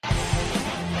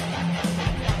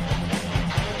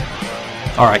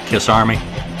All right, Kiss Army,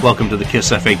 welcome to the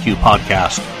Kiss FAQ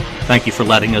podcast. Thank you for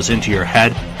letting us into your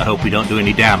head. I hope we don't do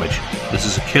any damage. This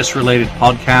is a Kiss-related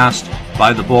podcast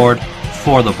by the board,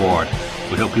 for the board.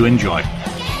 We hope you enjoy.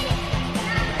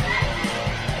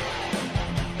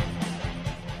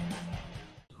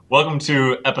 Welcome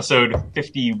to episode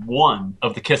 51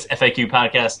 of the Kiss FAQ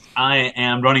podcast. I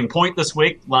am running point this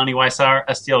week. Lonnie Weissauer,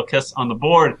 STL Kiss on the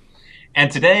board.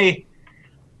 And today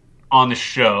on the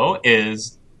show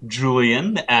is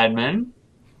Julian, the admin.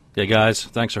 Yeah, guys.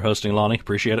 Thanks for hosting, Lonnie.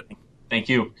 Appreciate it. Thank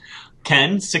you.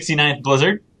 Ken, 69th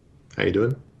Blizzard. How you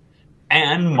doing?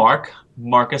 And Mark,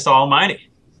 Marcus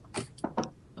Almighty.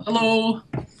 Hello.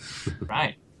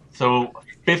 Right. So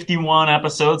 51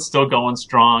 episodes, still going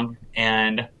strong.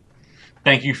 And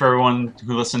thank you for everyone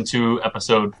who listened to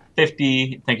episode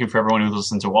 50. Thank you for everyone who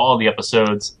listened to all the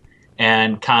episodes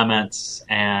and comments.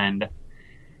 And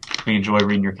we enjoy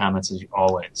reading your comments as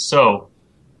always. So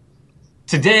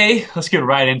today, let's get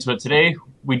right into it. Today,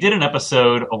 we did an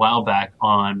episode a while back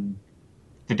on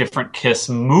the different Kiss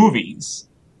movies.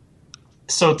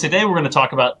 So today we're going to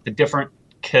talk about the different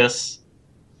Kiss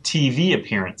TV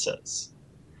appearances.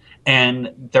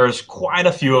 And there's quite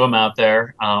a few of them out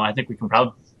there. I think we can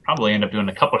probably end up doing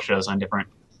a couple shows on different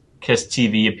Kiss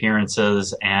TV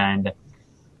appearances and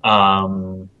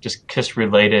just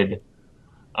Kiss-related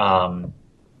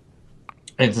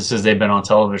instances they've been on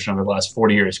television over the last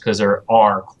 40 years, because there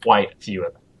are quite a few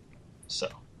of them. So,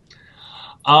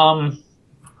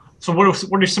 what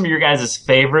are some of your guys'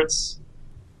 favorites?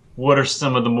 What are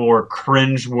some of the more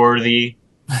cringe-worthy,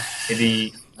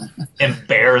 the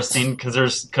embarrassing, because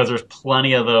there's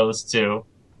plenty of those too,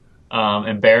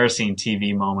 embarrassing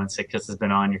TV moments that Kiss has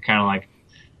been on? You're kind of like,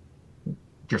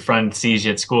 your friend sees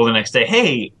you at school the next day.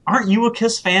 Hey, aren't you a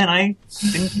Kiss fan? I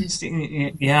didn't you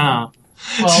see? Yeah.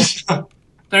 Well,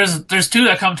 there's two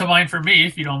that come to mind for me,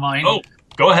 if you don't mind. Oh,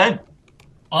 go ahead.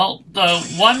 Well, the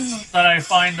one that I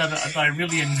find that I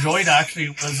really enjoyed actually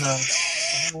was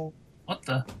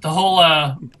the whole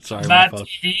Mad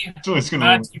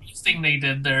TV thing they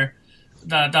did there.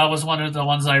 That was one of the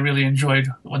ones I really enjoyed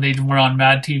when they were on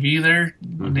Mad TV there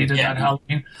when they did that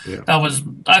Halloween. Yeah.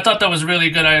 I thought that was really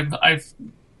good. I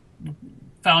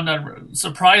found that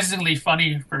surprisingly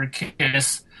funny for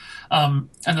Kiss. And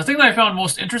the thing that I found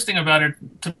most interesting about it,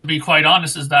 to be quite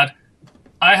honest, is that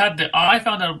I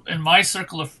found out in my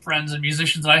circle of friends and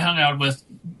musicians that I hung out with,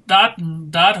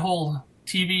 that whole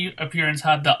TV appearance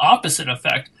had the opposite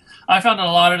effect. I found that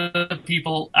a lot of the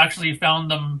people actually found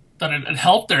that it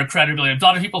helped their credibility. A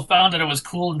lot of people found that it was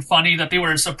cool and funny, that they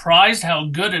were surprised how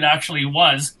good it actually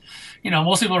was.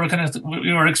 Most people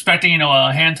were expecting,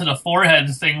 a hand to the forehead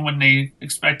thing when they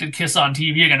expected Kiss on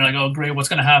TV again. Like, oh, great, what's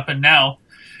going to happen now?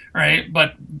 Right,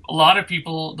 but a lot of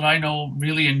people that I know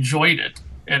really enjoyed it,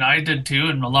 and I did too.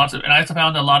 And I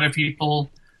found a lot of people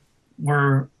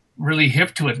were really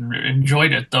hip to it and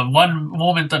enjoyed it. The one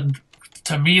moment that,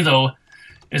 to me though,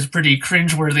 is pretty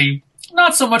cringeworthy.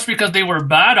 Not so much because they were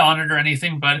bad on it or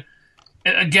anything, but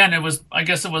again, I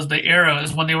guess it was the era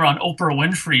is when they were on Oprah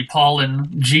Winfrey, Paul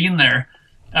and Gene there.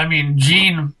 I mean,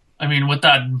 Gene, with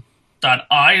that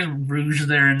eye rouge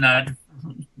there and that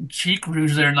cheek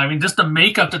rouge there, and just the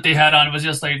makeup that they had on, it was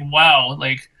just like, wow,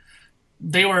 like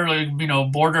they were like,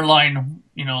 borderline,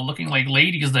 looking like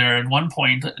ladies there at one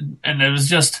point. And it was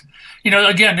just,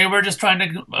 again, they were just trying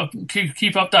to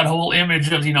keep up that whole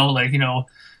image of,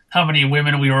 how many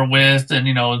women we were with, and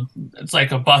it's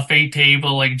like a buffet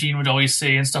table, like Gene would always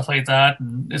say, and stuff like that.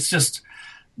 And it's just,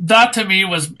 that to me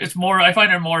I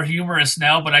find it more humorous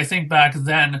now, but I think back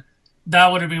then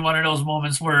that would have been one of those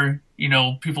moments where,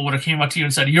 people would have came up to you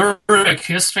and said, you're a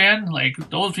Kiss fan? Like,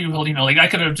 those people, I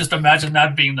could have just imagined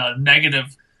that being the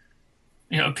negative,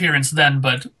 appearance then.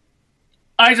 But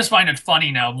I just find it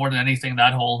funny now more than anything,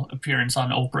 that whole appearance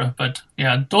on Oprah. But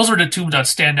yeah, those are the two that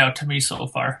stand out to me so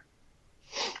far.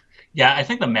 Yeah, I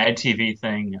think the Mad TV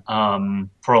thing,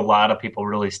 for a lot of people,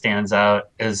 really stands out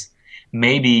as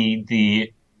maybe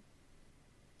the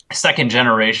second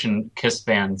generation Kiss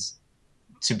fans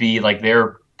to be like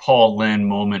their Paul Lynde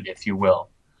moment, if you will.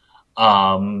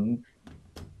 Granted,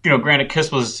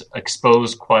 Kiss was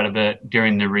exposed quite a bit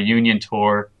during the reunion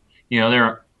tour,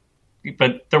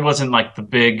 but there wasn't like the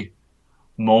big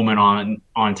moment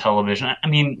on television. I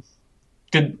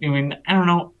don't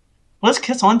know. Was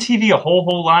Kiss on TV a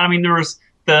whole lot? There was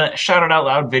the Shout It Out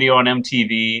Loud video on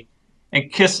MTV,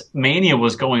 and Kiss Mania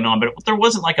was going on, but there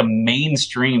wasn't like a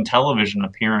mainstream television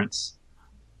appearance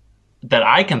that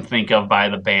I can think of by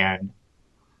the band.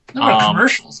 There were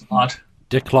commercials a lot.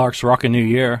 Dick Clark's Rockin' New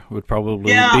Year would probably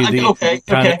be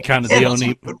the kind of the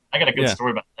only. I got a good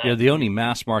story about that. Yeah, the only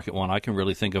mass market one I can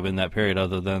really think of in that period,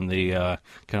 other than the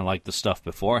kind of like the stuff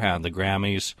beforehand, the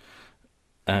Grammys,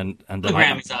 and the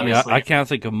Grammys. Obviously, I can't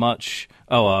think of much.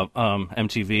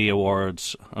 MTV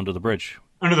Awards, Under the Bridge.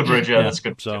 Under the Bridge, yeah, that's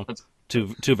good. So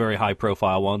two very high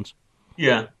profile ones.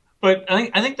 Yeah, but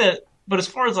I think that. But as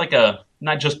far as like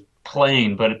not just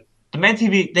playing, but the Mad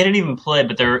TV, they didn't even play,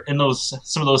 but they're in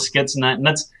some of those skits and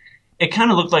that's it.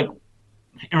 Kind of looked like,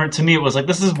 or to me, it was like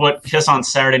this is what Kiss on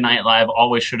Saturday Night Live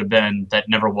always should have been that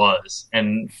never was,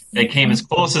 and they came as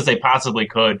close as they possibly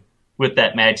could with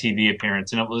that Mad TV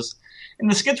appearance, and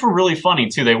the skits were really funny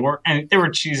too. They were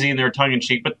cheesy and they were tongue in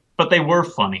cheek, but they were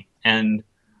funny. And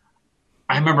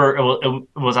I remember it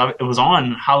was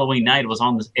on Halloween night.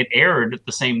 It aired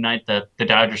the same night that the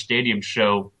Dodger Stadium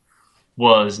show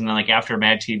was, and then like after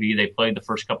Mad TV, they played the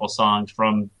first couple songs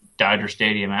from Dodger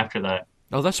Stadium after that.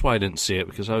 Oh, that's why I didn't see it,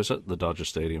 because I was at the Dodger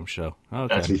Stadium show.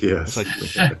 Okay. Yes.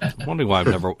 I'm wondering why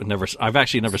I've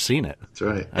actually never seen it. That's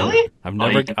right. Really?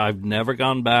 I've never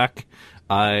gone back.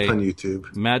 On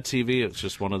YouTube. Mad TV, it's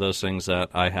just one of those things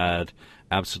that I had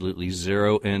absolutely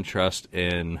zero interest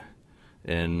in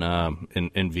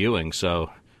viewing. So,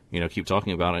 keep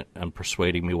talking about it and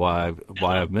persuading me why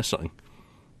I've missed something.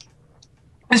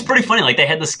 It's pretty funny. Like they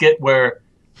had the skit where,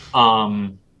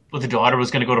 the daughter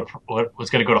was going to go to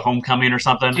homecoming or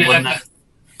something, wasn't it?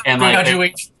 And like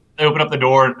they open up the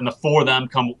door and the four of them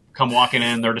come walking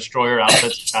in their destroyer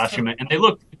outfits, costume, and they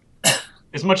look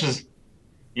as much as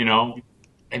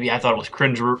maybe I thought it was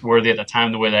cringe-worthy at the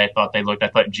time the way that I thought they looked. I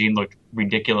thought Gene looked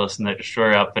ridiculous in that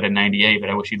destroyer outfit in '98, but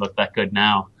I wish he looked that good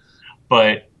now.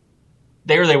 But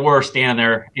there they were standing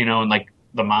there, and like.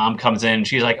 The mom comes in.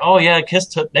 She's like, "Oh yeah,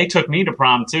 Kiss they took me to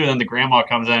prom too." And then the grandma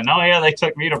comes in. "Oh yeah, they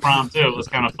took me to prom too." It was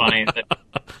kind of funny,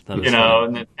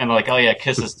 funny. And like, "Oh yeah,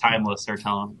 Kiss is timeless." They're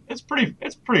telling it's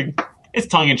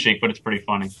tongue in cheek, but it's pretty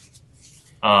funny.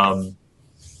 What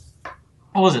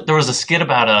was it? There was a skit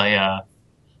about an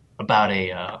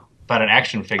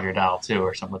action figure doll too,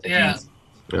 or something. Yeah.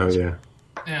 Oh yeah.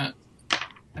 Yeah.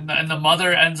 And the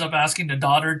mother ends up asking the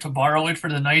daughter to borrow it for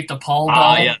the night. The Paul doll.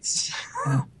 Ah yes.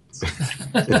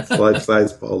 It's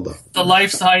life-size Paul doll. The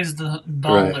life-size doll.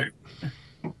 Right.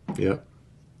 Yep.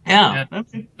 Yeah.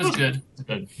 It was good.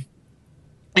 Good.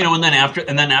 And then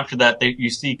after that, you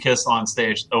see Kiss on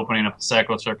stage opening up the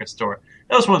Psycho Circus tour.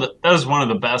 That was one of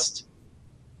the best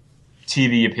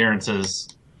TV appearances.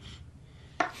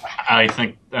 I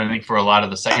think for a lot of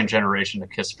the second generation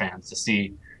of Kiss fans to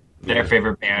see their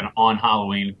favorite band on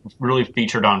Halloween really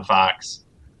featured on Fox.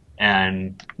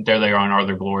 And there they are in all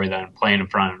their glory, then playing in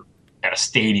front at a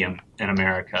stadium in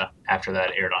America after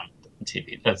that aired on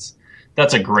TV.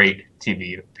 That's a great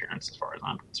TV appearance as far as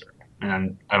I'm concerned,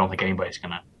 and I don't think anybody's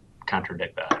going to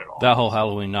contradict that at all. That whole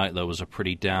Halloween night, though, was a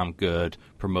pretty damn good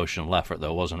promotional effort,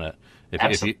 though, wasn't it?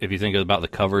 If you think about the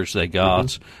coverage they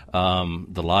got,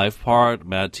 the live part,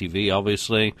 Mad TV,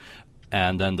 obviously.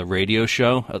 And then the radio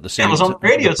show at the same time,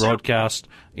 the broadcast.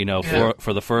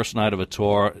 For the first night of a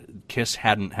tour, Kiss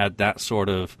hadn't had that sort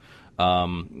of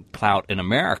clout in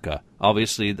America.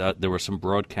 Obviously, there were some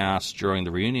broadcasts during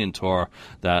the reunion tour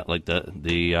that, like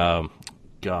I'm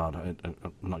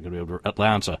not going to be able to.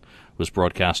 Atlanta was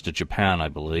broadcast to Japan, I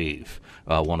believe,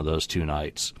 one of those two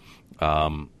nights.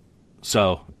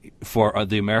 So for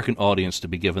the American audience to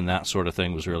be given that sort of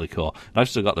thing was really cool. And I've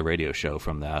still got the radio show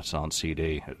from that on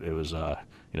CD. It was,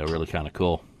 really kind of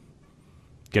cool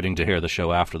getting to hear the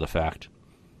show after the fact.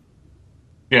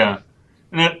 Yeah.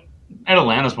 And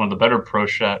Atlanta's one of the better pro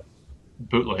shot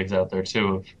bootlegs out there,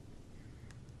 too,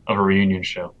 of a reunion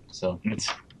show. So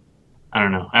I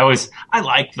don't know. I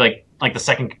like the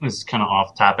second, this is kind of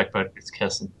off topic, but it's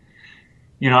Kiss. And,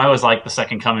 I always liked the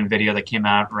Second Coming video that came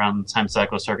out around the time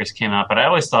Psycho Circus came out, but I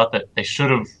always thought that they should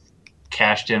have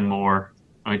cashed in more.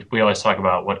 I mean, we always talk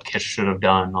about what Kiss should have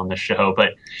done on this show, but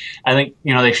I think,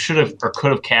 they should have or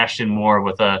could have cashed in more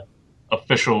with a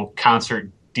official concert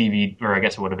DVD, or I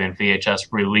guess it would have been VHS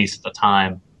release at the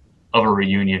time of a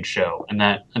reunion show. And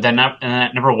that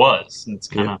never was. And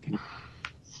it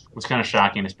was kind of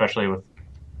shocking, especially with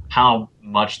how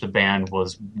much the band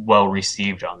was well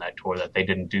received on that tour, that they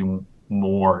didn't do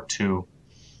more to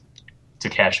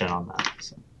cash in on that.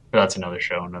 So, but that's another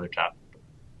show, another topic.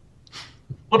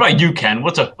 What about you, Ken?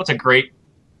 What's a great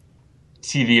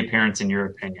TV appearance in your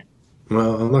opinion?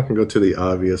 Well, I'm not going to go to the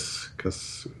obvious,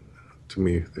 because to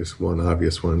me there's one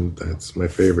obvious one that's my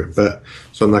favorite. But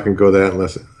so I'm not going to go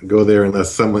there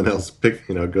unless someone else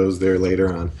goes there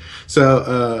later on.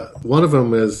 So one of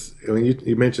them is when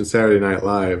you mentioned Saturday Night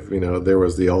Live. There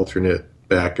was the alternate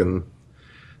back in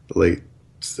the late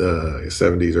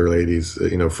 70s, early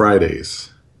 80s,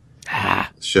 Fridays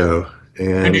show.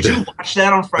 And did you watch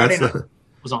that on Friday night?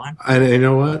 Was on? And you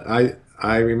know what?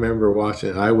 I remember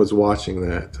watching. I was watching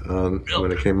that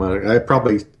when it came on.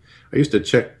 I used to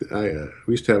check.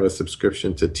 We used to have a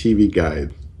subscription to TV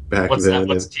Guide back What's then. That?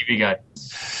 What's TV Guide?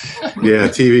 Yeah,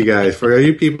 TV Guide. For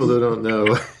you people who don't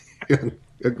know,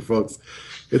 folks,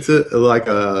 it's like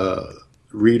a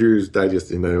Reader's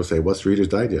Digest. And they'll say, "What's Reader's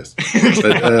Digest?"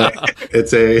 But,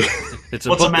 it's a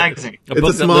magazine. It's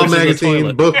a small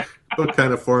magazine book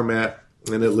kind of format,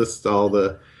 and it lists all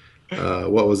the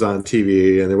what was on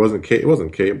TV. And it wasn't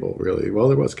cable really. Well,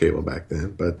 there was cable back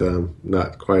then, but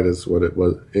not quite as what it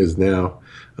is now.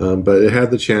 But it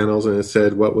had the channels, and it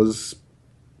said what was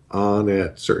on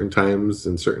at certain times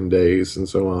and certain days and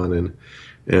so on.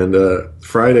 And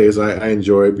Fridays I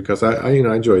enjoyed because I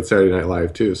enjoyed Saturday Night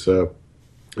Live too. So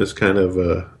it's kind of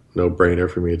a no-brainer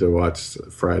for me to watch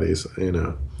Fridays,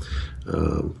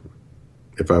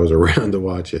 if I was around to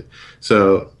watch it.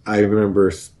 So I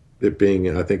remember it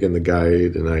being, I think, in the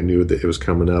guide, and I knew that it was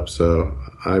coming up. So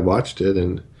I watched it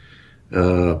and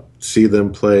see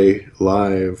them play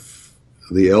live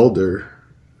the Elder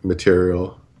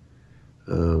material,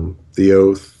 The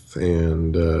Oath,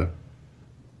 and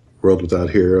World Without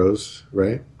Heroes,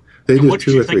 right? They did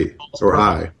 2 or 3, or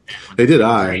I. They did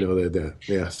I know they did.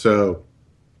 Yeah, so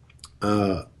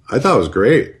I thought it was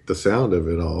great, the sound of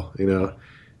it all,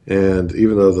 And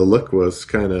even though the look was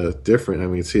kind of different, I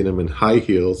mean, seeing them in high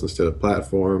heels instead of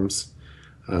platforms,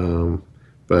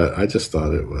 but I just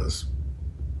thought it was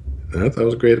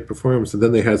a great performance. And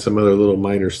then they had some other little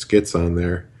minor skits on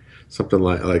there, something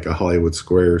like a Hollywood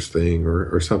Squares thing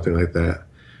or something like that,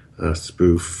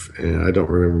 spoof. And I don't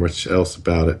remember much else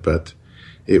about it, but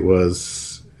it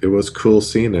was cool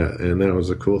seeing that, and that was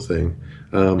a cool thing.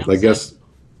 I guess.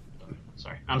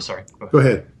 Sorry, I'm sorry. Go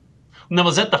ahead. Now,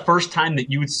 was that the first time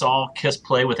that you saw Kiss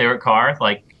play with Eric Carr?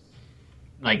 Like,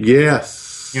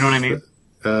 yes. You know what I mean?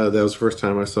 That was the first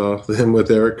time I saw them with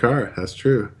Eric Carr. That's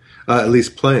true. At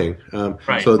least playing.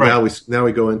 Right. So now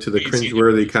we go into the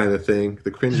cringeworthy kind of thing.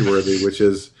 The cringeworthy, which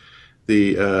is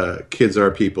the Kids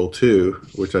Are People too,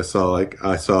 which I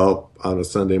saw on a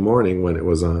Sunday morning when it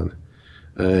was on,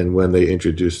 and when they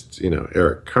introduced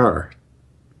Eric Carr,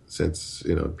 since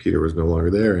Peter was no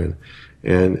longer there, and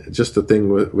just the thing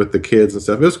with the kids and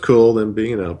stuff. It was cool, and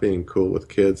being cool with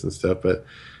kids and stuff. But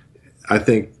I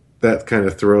think that kind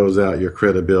of throws out your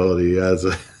credibility as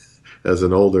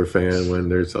an older fan when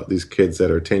there's these kids that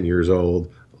are 10 years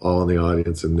old, all in the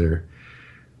audience, and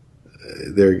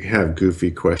they have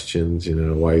goofy questions.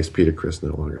 Why is Peter Criss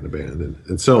no longer in the band,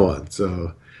 and so on.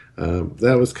 So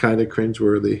that was kind of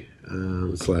cringeworthy.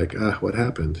 It's like, what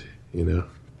happened?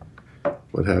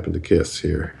 What happened to Kiss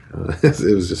here?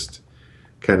 It was just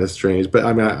kind of strange, but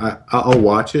I mean, I'll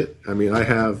watch it. I mean, I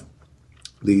have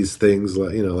these things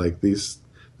like these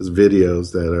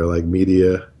videos that are like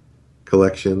media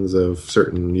collections of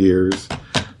certain years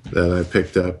that I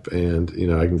picked up, and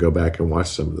I can go back and watch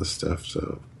some of this stuff.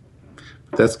 So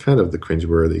that's kind of the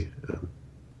cringeworthy.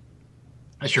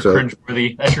 That's your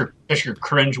cringeworthy. That's your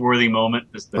cringeworthy moment.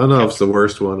 I don't know if it's the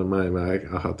worst one of mine.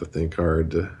 I'll have to think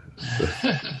hard.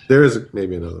 There is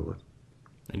maybe another one.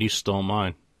 And you stole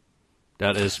mine.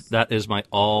 That is my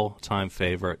all-time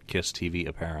favorite Kiss TV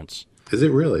appearance. Is it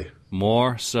really?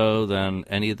 More so than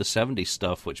any of the 70s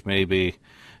stuff, which maybe,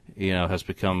 has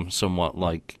become somewhat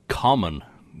like common,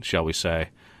 shall we say.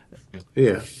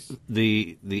 Yeah.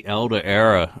 The Elder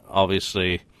era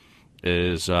obviously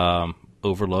is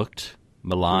overlooked,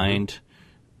 maligned,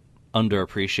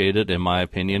 underappreciated in my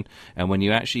opinion. And when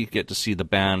you actually get to see the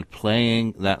band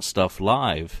playing that stuff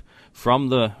live from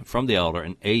the Elder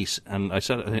and Ace, and I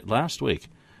said it last week,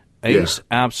 Ace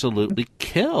absolutely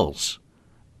kills.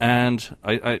 And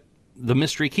the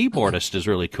mystery keyboardist is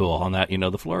really cool on that,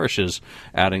 the flourishes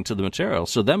adding to the material.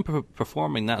 So them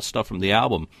performing that stuff from the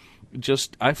album,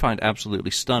 I find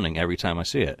absolutely stunning every time I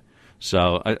see it.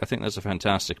 So I think that's a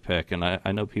fantastic pick, and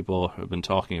I know people have been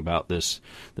talking about this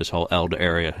whole Elder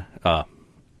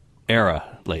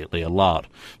era lately a lot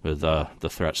with the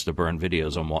threats to burn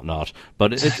videos and whatnot.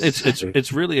 But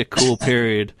it's really a cool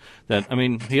period. That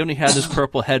he only had his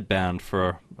purple headband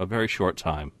for a very short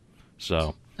time,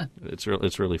 so it's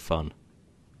really fun.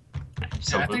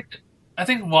 Yeah, I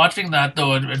think watching that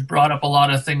though it brought up a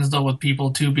lot of things though with people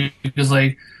too, because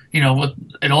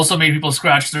it also made people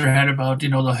scratch their head about,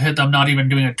 them not even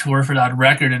doing a tour for that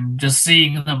record, and just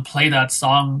seeing them play those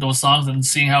songs and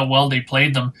seeing how well they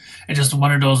played them. It's just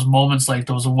one of those moments, like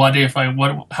those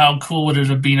how cool would it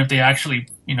have been if they actually,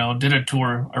 did a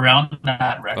tour around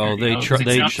that record. Oh, they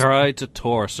tried to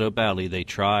tour so badly. They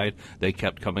tried. They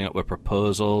kept coming up with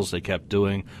proposals. They kept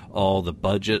doing all the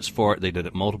budgets for it. They did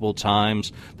it multiple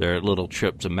times. Their little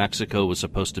trip to Mexico was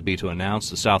supposed to be to announce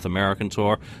the South American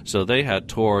tour. So they had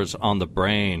tours on the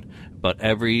brain. But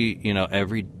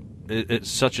it's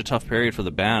such a tough period for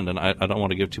the band, and I don't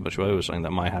want to give too much away with something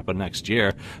that might happen next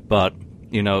year. But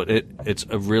it's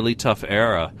a really tough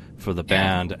era for the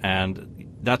band, and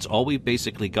that's all we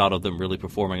basically got of them really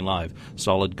performing live.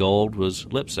 Solid Gold was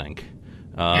lip sync.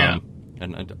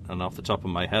 And off the top of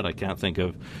my head, I can't think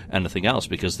of anything else,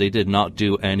 because they did not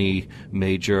do any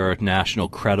major national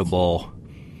credible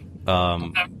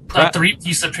that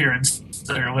three-piece appearance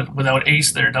there without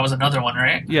Ace there. That was another one,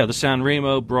 right? Yeah, the San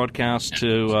Remo broadcast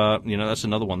to, that's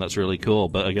another one that's really cool.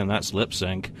 But again, that's lip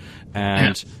sync.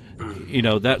 And,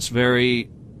 that's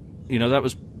very, that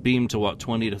was beamed to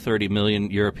 20 to 30 million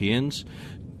Europeans.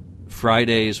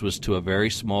 Fridays was to a very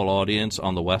small audience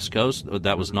on the West Coast.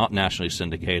 That was not nationally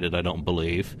syndicated, I don't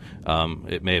believe.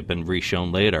 It may have been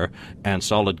reshown later. And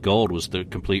Solid Gold was the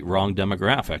complete wrong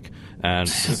demographic. And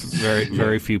very,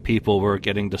 very few people were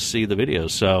getting to see the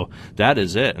videos. So that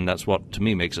is it, and that's what, to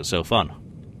me, makes it so fun.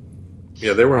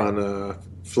 Yeah, they were on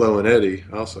Flo and Eddie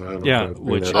also. I don't know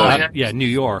New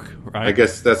York, right? I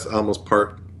guess that's almost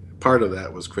part of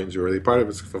that was cringeworthy. Part of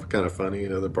it's kind of funny,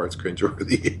 and other part's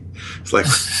cringeworthy. It's like,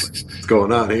 what's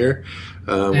going on here?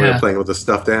 We're playing with a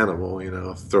stuffed animal,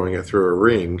 throwing it through a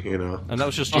ring, And that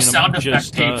was just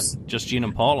Gene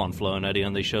and Paul on Flo and Eddie,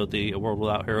 and they showed the World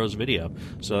Without Heroes video.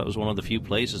 So that was one of the few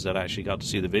places that I actually got to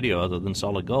see the video other than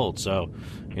Solid Gold. So,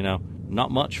 not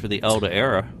much for the Elder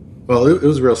era. Well, it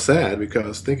was real sad,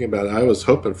 because thinking about it, I was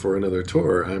hoping for another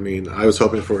tour. I mean, I was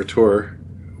hoping for a tour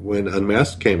when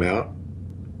Unmasked came out.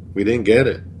 We didn't get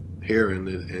it here in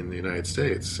the United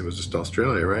States. It was just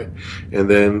Australia, right? And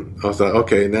then I thought,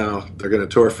 okay, now they're going to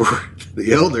tour for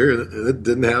the Elder, and it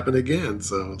didn't happen again.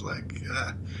 So it was like,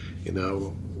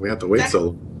 we have to wait.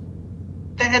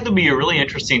 That had to be a really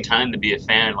interesting time to be a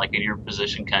fan, like in your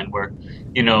position, Ken, where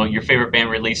your favorite band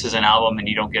releases an album and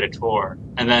you don't get a tour,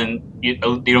 and then you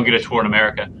don't get a tour in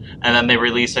America, and then they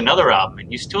release another album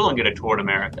and you still don't get a tour in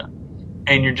America,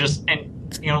 and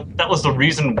that was the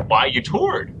reason why you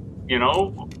toured.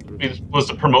 It was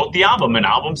to promote the album and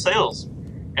album sales.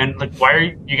 And why are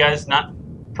you guys not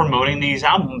promoting these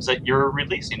albums that you're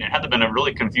releasing? It had to have been a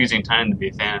really confusing time to be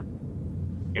a fan.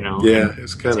 Yeah,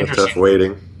 it's kind of tough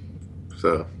waiting.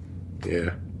 So,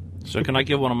 yeah. So can I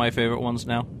give one of my favorite ones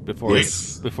now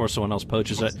before someone else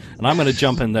poaches it? And I'm going to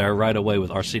jump in there right away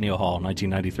with Arsenio Hall,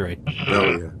 1993.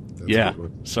 Oh yeah.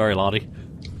 Sorry, Lottie.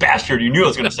 Bastard, you knew I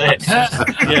was going to say it.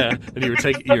 Yeah, and you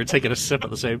were taking a sip at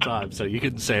the same time, so you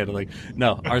couldn't say anything.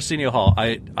 No, Arsenio Hall,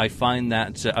 I find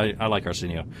that, I like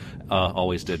Arsenio.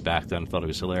 Always did back then, thought it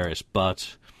was hilarious.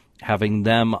 But having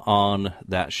them on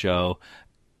that show,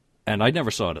 and I never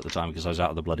saw it at the time because I was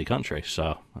out of the bloody country,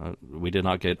 so we did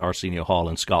not get Arsenio Hall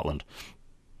in Scotland.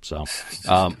 So,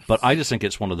 but I just think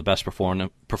it's one of the best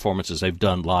performances they've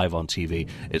done live on TV.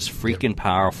 It's freaking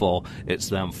powerful. It's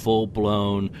them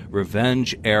full-blown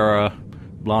revenge era.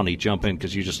 Lonnie, jump in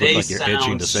because you just look like you're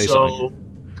itching to say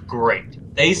something.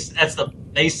 Great. They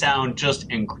sound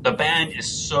the band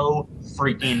is so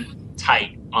freaking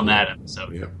tight on that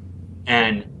episode. Yeah.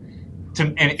 And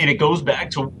it goes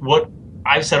back to what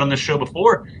I've said on this show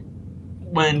before.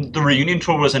 When the reunion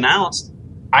tour was announced,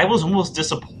 I was almost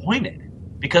disappointed,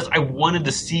 because I wanted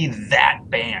to see that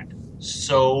band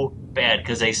so bad,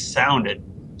 because they sounded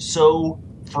so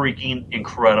freaking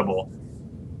incredible.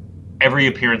 Every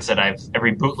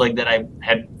bootleg that I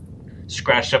had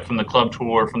scratched up from the club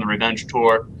tour, from the Revenge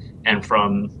tour, and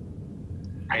from,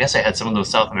 I guess I had some of those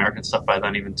South American stuff by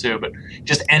then even too, but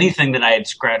just anything that I had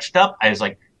scratched up, I was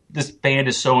like, this band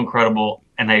is so incredible,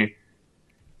 and I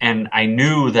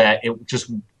knew that it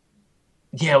just...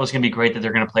 Yeah, it was going to be great that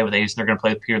they're going to play with Ace, and they're going to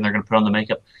play with Peter, and they're going to put on the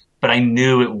makeup. But I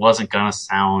knew it wasn't going to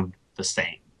sound the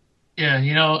same. Yeah,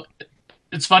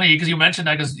 it's funny because you mentioned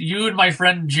that, because you and my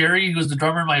friend Jerry, who was the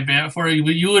drummer in my band before,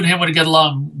 you and him would get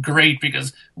along great,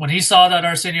 because when he saw that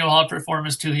Arsenio Hall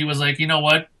performance too, he was like, you know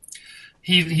what?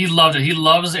 He loved it. He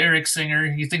loves Eric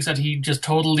Singer. He thinks that he just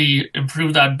totally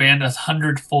improved that band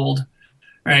 100-fold.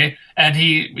 Right. And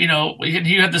he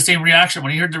had the same reaction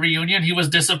when he heard the reunion. He was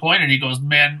disappointed. He goes,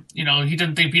 man, he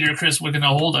didn't think Peter Criss was going to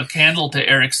hold a candle to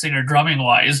Eric Singer drumming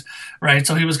wise. Right.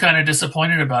 So he was kind of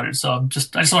disappointed about it. So I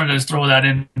just wanted to throw that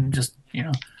in. I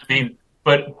mean,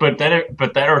 But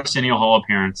that Arsenio Hall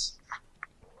appearance,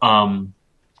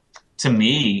 to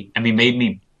me, I mean, made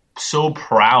me so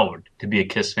proud to be a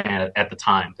Kiss fan at the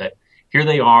time. That here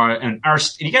they are, and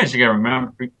you guys, you got to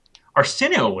remember,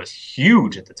 Arsenio was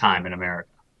huge at the time in America.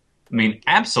 I mean,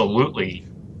 absolutely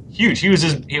huge. It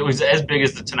was as big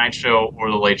as the Tonight Show or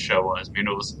the Late Show was. I mean,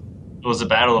 it was a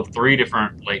battle of 3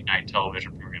 different late night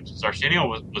television programs. So Arsenio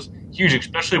was huge,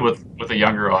 especially with a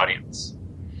younger audience.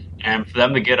 And for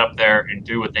them to get up there and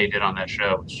do what they did on that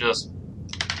show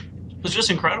was just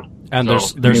incredible. And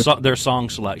their song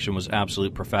selection was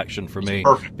absolute perfection for me,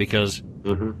 because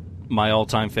my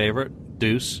all-time favorite,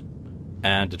 Deuce,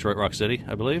 and Detroit Rock City,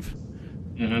 I believe.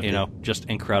 Mm-hmm. You know, just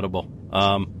incredible.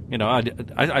 You know,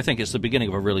 I think it's the beginning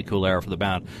of a really cool era for the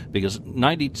band, because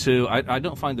 92, I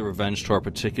don't find the Revenge tour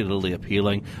particularly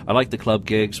appealing. I like the club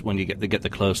gigs when you get the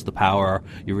close, the power,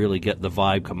 you really get the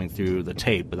vibe coming through the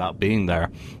tape without being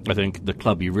there. I think the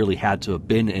club, you really had to have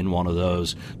been in one of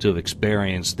those to have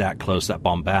experienced that close, that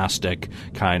bombastic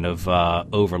kind of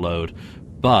overload.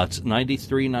 But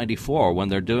 93, 94, when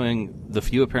they're doing the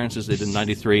few appearances they did in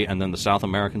 93 and then the South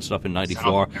American stuff in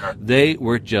 94, they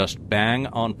were just bang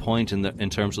on point in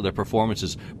terms of their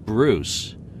performances.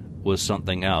 Bruce was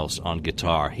something else on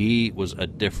guitar. He was a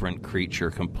different creature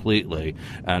completely.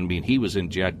 I mean, he was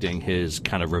injecting his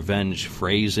kind of Revenge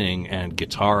phrasing and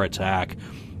guitar attack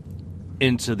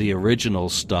into the original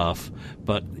stuff,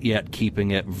 but yet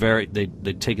keeping it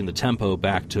they'd taken the tempo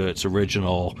back to its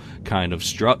original kind of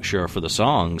structure for the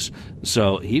songs.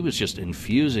 So he was just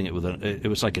infusing it with it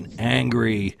was like an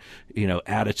angry, you know,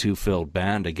 attitude-filled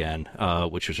band again,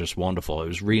 which was just wonderful. It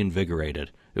was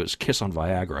reinvigorated. It was Kiss on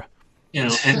Viagra. You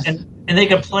know, and they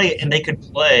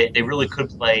really could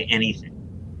play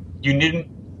anything. You didn't,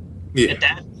 at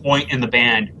that point in the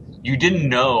band, you didn't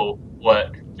know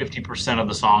what 50% of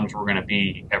the songs were going to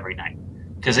be every night,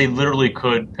 because they literally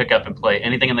could pick up and play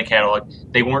anything in the catalog.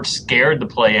 They weren't scared to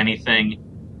play anything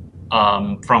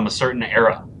from a certain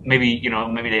era. Maybe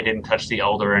they didn't touch the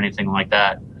Elder or anything like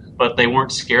that, but they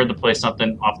weren't scared to play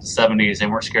something off the 70s. They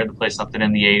weren't scared to play something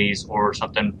in the 80s or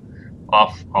something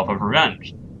off of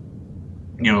Revenge.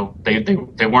 You know,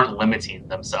 they weren't limiting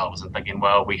themselves and thinking,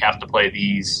 well, we have to play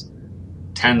these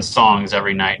 10 songs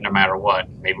every night no matter what.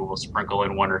 Maybe we'll sprinkle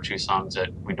in 1 or 2 songs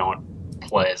that we don't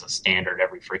play as a standard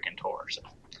every freaking tour. So.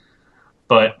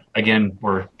 But again,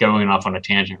 we're going off on a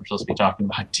tangent. We're supposed to be talking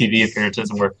about TV appearances,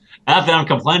 and we're not that I'm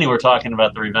complaining, we're talking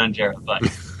about the Revenge era, but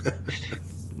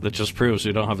that just proves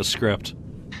we don't have a script.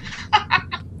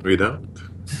 We don't.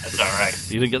 That's all right.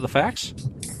 You didn't get the facts?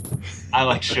 I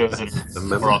like shows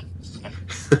that we're all.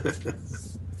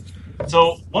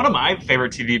 So one of my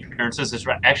favorite TV appearances is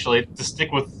actually, to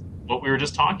stick with what we were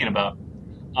just talking about,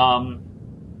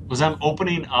 was them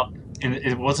opening up, and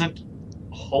it wasn't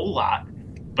a whole lot,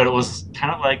 but it was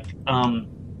kind of like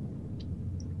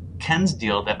Ken's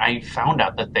deal that I found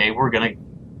out that they were going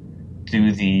to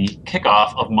do the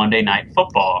kickoff of Monday Night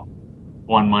Football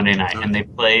one Monday night, and they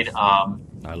played I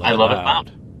Love It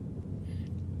Loud.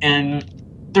 And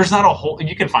there's not a whole,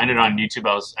 you can find it on YouTube.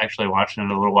 I was actually watching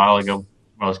it a little while ago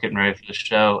when I was getting ready for the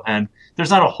show, and there's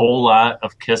not a whole lot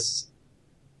of Kiss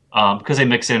because they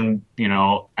mix in, you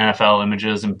know, NFL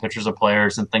images and pictures of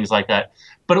players and things like that.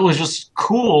 But it was just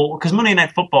cool because Monday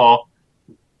Night Football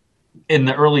in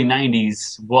the early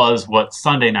 90s was what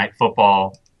Sunday Night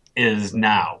Football is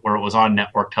now, where it was on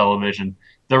network television.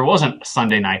 There wasn't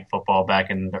Sunday Night Football back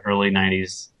in the early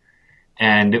 90s,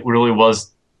 and it really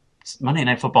was. Monday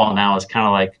Night Football now is kind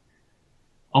of like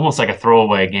almost like a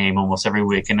throwaway game almost every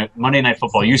week. And Monday Night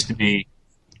Football used to be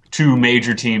 2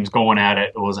 major teams going at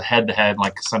it. It was a head-to-head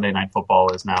like Sunday Night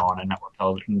Football is now on a network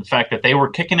television. The fact that they were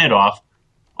kicking it off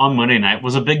on Monday night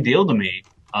was a big deal to me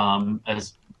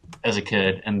as a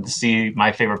kid, and to see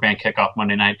my favorite band kick off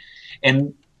Monday night.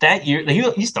 And that year, they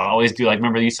used to always do, like,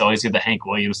 remember they used to always do the Hank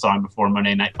Williams song before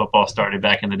Monday Night Football started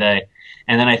back in the day.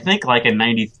 And then I think like in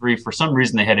 93, for some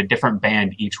reason, they had a different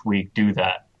band each week do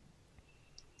that.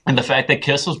 And the fact that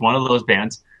Kiss was one of those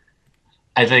bands,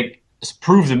 I think,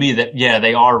 proved to me that, yeah,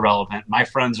 they are relevant. My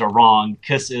friends are wrong.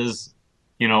 Kiss is,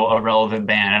 you know, a relevant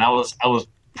band. And I was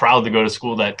proud to go to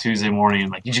school that Tuesday morning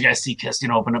and like, did you guys see Kiss, you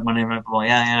know, open up Monday Night Football?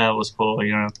 Yeah, it was cool,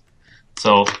 you know.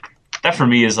 So that for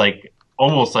me is like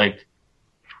almost like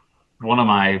one of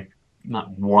my,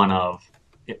 not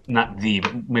the,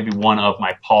 but maybe one of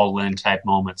my Paul Lynde type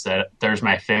moments, that there's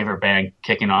my favorite band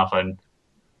kicking off a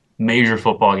major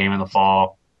football game in the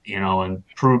fall, you know, and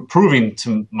proving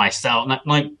to myself, not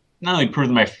only proving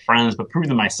to my friends, but proving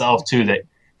to myself too that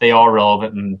they are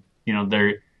relevant and, you know,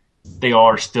 they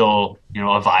are still, you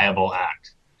know, a viable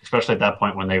act, especially at that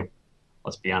point when they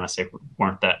let's be honest, they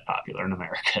weren't that popular in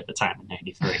America at the time in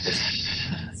 '93.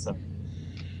 So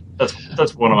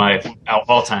that's one of my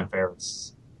all-time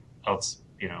favorites.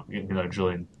 Even though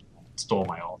Julian stole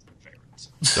my all-time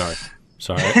favorites.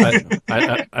 Sorry,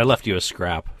 I left you a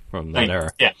scrap from that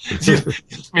era. Yeah, I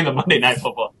mean the Monday Night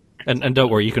Football. And don't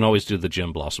worry, you can always do the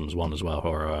Jim Blossoms one as well,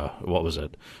 or what was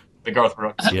it? The Garth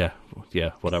Brooks. Yeah,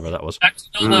 whatever that was.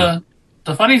 Actually,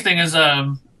 the funny thing is,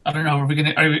 I don't know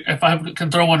if I can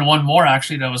throw one more.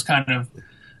 Actually, that was kind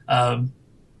of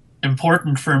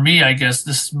important for me. I guess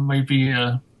this might be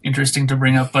interesting to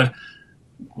bring up, but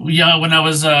yeah, when I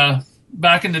was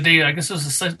back in the day, I guess this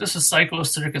is Psycho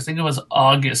Circus. I think it was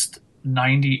August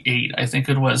 '98. I think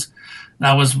it was. And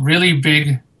I was really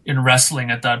big in wrestling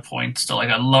at that point. Still, like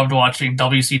I loved watching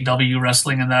WCW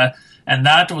wrestling and that. And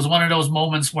that was one of those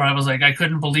moments where I was like, I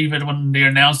couldn't believe it when they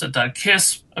announced that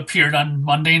Kiss appeared on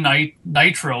Monday Night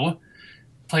Nitro,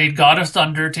 played God of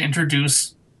Thunder to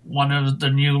introduce one of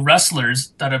the new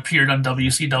wrestlers that appeared on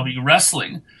WCW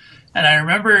wrestling. And I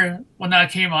remember when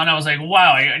that came on, I was like,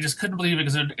 wow, I just couldn't believe it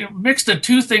because it mixed the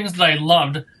two things that I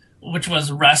loved, which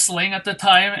was wrestling at the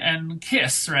time and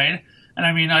Kiss, right? And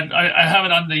I mean, I have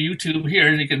it on the YouTube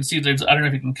here. You can see I don't know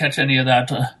if you can catch any of that,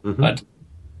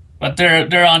 but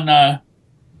they're on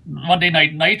Monday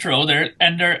Night Nitro there,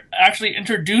 and they're actually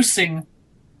introducing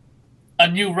a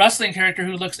new wrestling character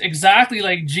who looks exactly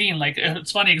like Gene. Like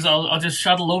it's funny because I'll just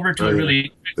shuttle over to it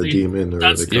really quickly. The Demon,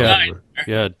 that's the guy.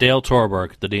 Yeah, Dale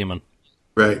Torborg, the Demon.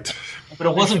 Right. But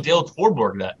it wasn't Dale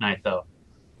Torborg that night, though.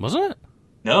 Wasn't it?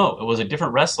 No, it was a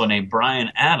different wrestler named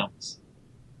Brian Adams.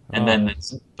 And then,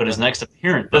 but his next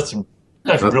appearance,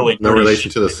 that's really no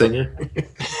relation to the singer.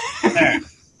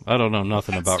 I don't know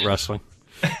nothing about wrestling.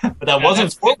 But that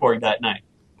wasn't Torborg that night.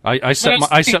 I set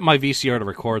my VCR to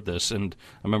record this, and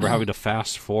I remember having to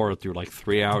fast forward through like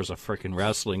 3 hours of freaking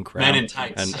wrestling crap. Men in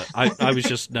tights. And I was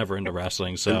just never into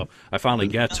wrestling, so I finally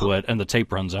get to it, and the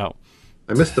tape runs out.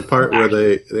 I missed the part where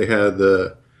they had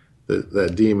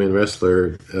that Demon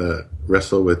wrestler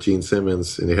wrestle with Gene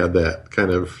Simmons, and they had that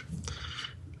kind of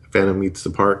Phantom Meets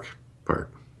the Park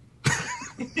part.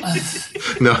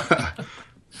 No,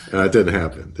 it didn't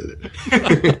happen, did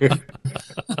it?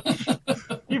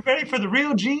 You ready for the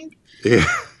real Gene? Yeah,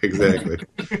 exactly.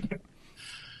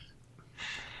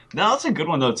 No, that's a good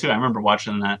one though too. I remember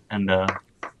watching that, and that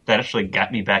actually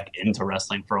got me back into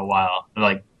wrestling for a while.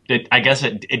 Like, I guess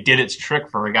it did its trick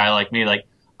for a guy like me. Like,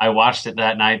 I watched it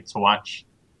that night to watch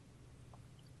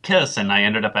Kiss, and I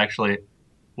ended up actually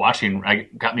watching. I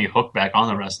got me hooked back on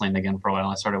the wrestling again for a while.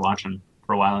 I started watching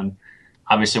for a while, and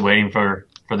obviously waiting for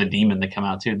the Demon to come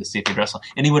out too to see if he'd wrestle.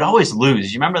 And he would always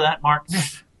lose. You remember that, Mark?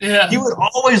 Yeah. He would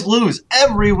always lose.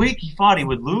 Every week he thought he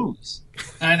would lose.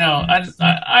 I know.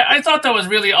 I thought that was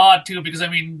really odd too, because I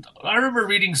mean, I remember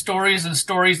reading stories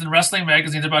in wrestling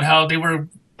magazines about how they were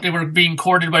being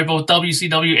courted by both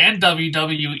WCW and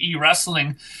WWE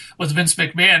wrestling with Vince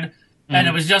McMahon. And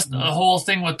it was just a whole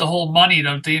thing with the whole money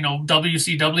that,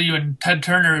 WCW and Ted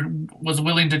Turner was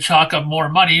willing to chalk up more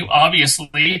money,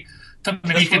 obviously, to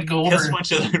make it go over. Kiss went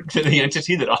to the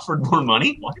entity that offered more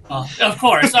money? Of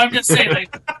course. I'm just saying,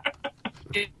 like,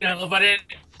 but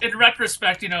in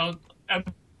retrospect,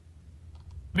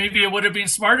 maybe it would have been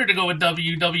smarter to go with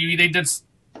WWE. They did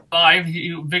live.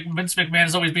 Vince McMahon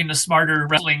has always been the smarter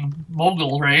wrestling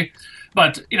mogul, right?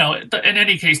 But, in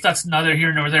any case, that's neither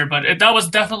here nor there. But that was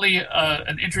definitely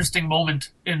an interesting moment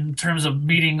in terms of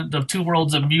meeting the two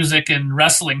worlds of music and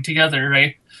wrestling together,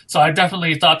 right? So I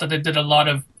definitely thought that it did a lot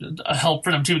of help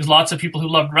for them, too, because lots of people who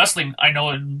loved wrestling, I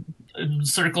know in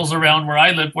circles around where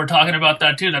I live, were talking about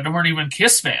that, too, that they weren't even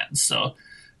Kiss fans. So,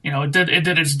 it did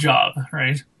its job,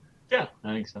 right? Yeah,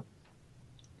 I think so.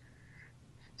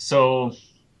 So,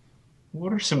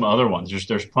 what are some other ones?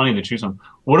 There's plenty to choose from.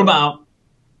 What about...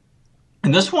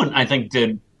 And this one, I think,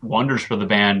 did wonders for the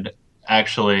band,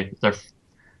 actually.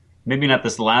 Maybe not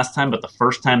this last time, but the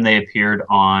first time they appeared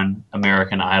on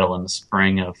American Idol in the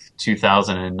spring of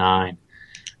 2009.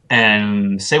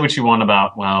 And say what you want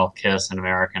about, Kiss and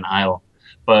American Idol.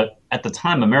 But at the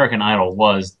time, American Idol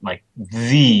was, like,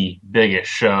 the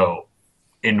biggest show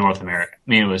in North America. I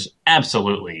mean, it was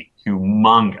absolutely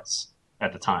humongous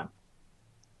at the time.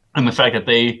 And the fact that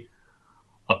they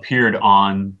appeared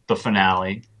on the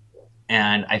finale...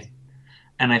 And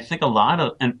I think a lot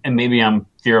of, and maybe I'm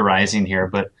theorizing here,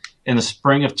 but in the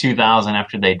spring of 2000,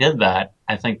 after they did that,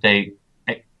 I think they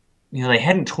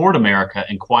hadn't toured America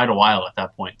in quite a while at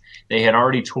that point. They had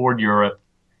already toured Europe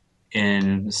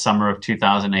in the summer of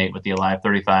 2008 with the Alive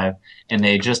 35, and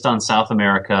they had just done South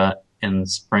America in the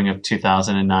spring of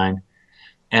 2009.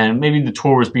 And maybe the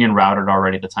tour was being routed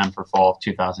already at the time for fall of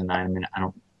 2009. I mean,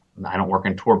 I don't work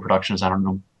in tour productions. I don't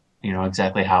know,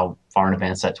 exactly how far in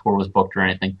advance that tour was booked or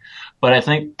anything. But I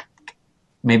think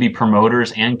maybe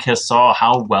promoters and KISS saw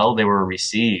how well they were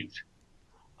received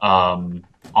on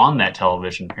that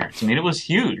television appearance. I mean, it was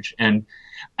huge. And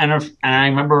I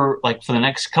remember, like, for the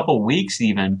next couple weeks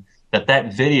even,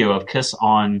 that video of KISS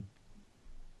on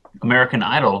American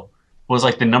Idol was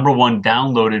like the #1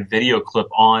 downloaded video clip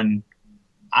on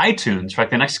iTunes for like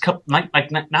the next couple, not like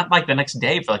the next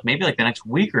day, for like maybe like the next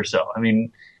week or so. I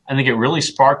mean, I think it really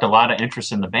sparked a lot of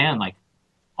interest in the band. Like,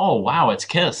 oh wow, it's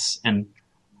KISS. And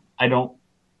I don't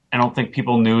think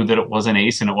people knew that it wasn't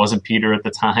Ace and it wasn't Peter at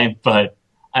the time, but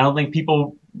I don't think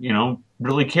people,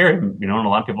 really cared. And a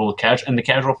lot of people and the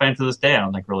casual fan to this day, I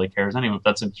don't think really cares anyway.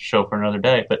 That's a show for another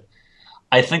day. But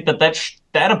I think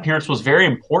that appearance was very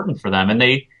important for them, and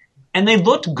they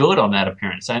looked good on that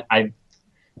appearance. I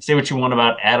say what you want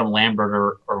about Adam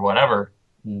Lambert or whatever.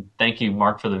 Thank you,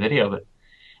 Mark, for the video, but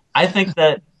I think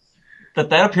that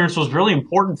appearance was really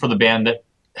important for the band. That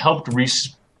helped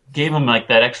gave them like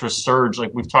that extra surge.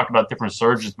 Like we've talked about different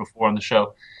surges before on the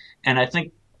show, and I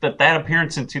think that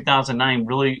appearance in 2009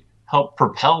 really helped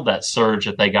propel that surge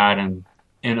that they got in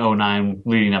 2009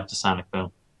 leading up to Sonic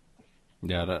Boom.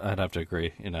 Yeah, I'd have to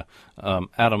agree.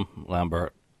 Adam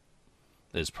Lambert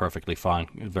is perfectly fine.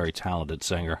 Very talented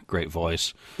singer, great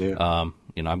voice. Yeah.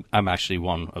 I'm actually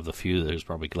one of the few that is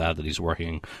probably glad that he's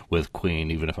working with Queen,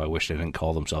 even if I wish they didn't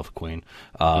call themselves Queen.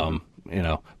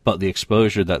 But the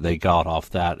exposure that they got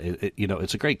off that,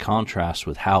 it's a great contrast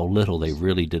with how little they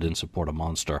really did in support of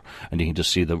Monster, and you can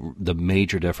just see the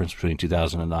major difference between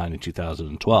 2009 and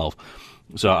 2012.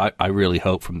 So I really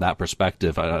hope from that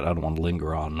perspective, I don't want to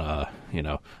linger on,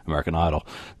 American Idol,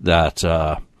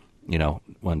 that,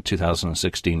 when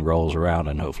 2016 rolls around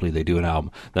and hopefully they do an album,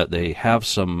 that they have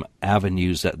some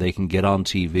avenues that they can get on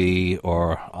TV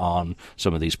or on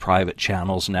some of these private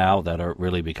channels now that are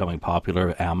really becoming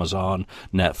popular, Amazon,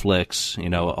 Netflix,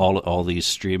 all these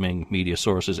streaming media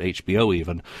sources, HBO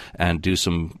even, and do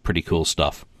some pretty cool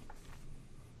stuff.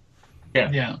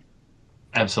 Yeah.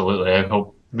 Absolutely.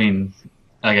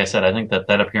 Like I said, I think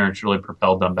that appearance really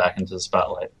propelled them back into the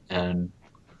spotlight. And,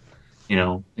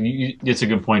 it's a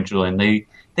good point, Julian. I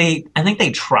think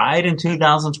they tried in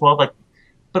 2012,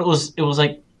 but it was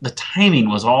like the timing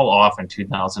was all off in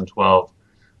 2012,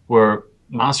 where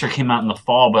Monster came out in the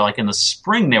fall, but like in the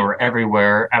spring they were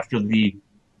everywhere after the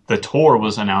tour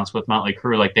was announced with Motley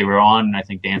Crue. Like they were on, I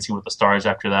think, Dancing with the Stars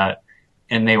after that,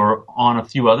 and they were on a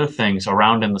few other things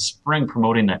around in the spring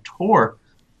promoting that tour.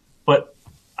 But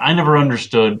I never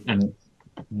understood, and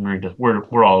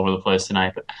we're all over the place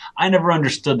tonight, but I never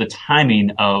understood the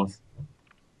timing of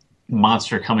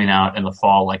Monster coming out in the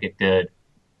fall like it did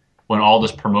when all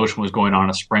this promotion was going on in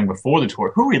the spring before the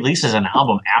tour. Who releases an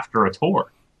album after a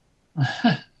tour?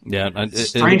 Yeah,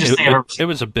 strangest thing I've ever seen. It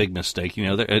was a big mistake.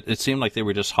 It seemed like they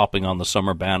were just hopping on the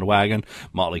summer bandwagon.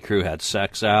 Motley Crue had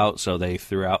Sex out, so they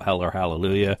threw out Hell or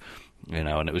Hallelujah.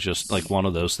 And it was just like one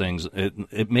of those things.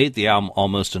 It made the album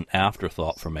almost an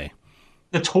afterthought for me.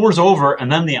 The tour's over, and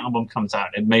then the album comes out.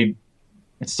 It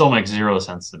still makes zero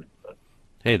sense to me. But.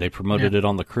 Hey, they promoted it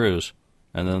on the cruise,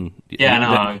 and then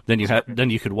then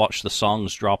you could watch the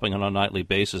songs dropping on a nightly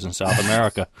basis in South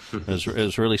America. It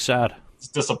was really sad. It's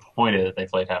disappointed that they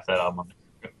played half that album.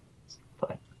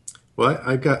 But. Well,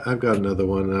 I've got another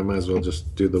one. I might as well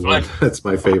just do the one that's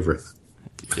my favorite.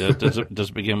 Yeah, does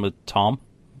it begin with Tom?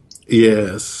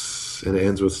 Yes, and it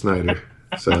ends with Snyder.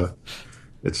 So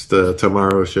it's the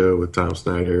Tomorrow Show with Tom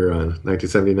Snyder on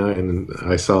 1979, and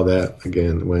I saw that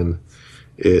again when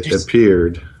it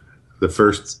appeared.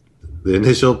 The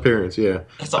initial appearance, yeah.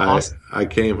 That's awesome. I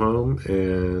came home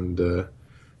and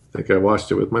I think I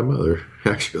watched it with my mother,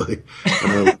 actually,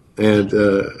 and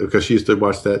because she used to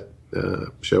watch that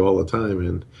show all the time,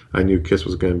 and I knew KISS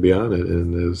was going to be on it,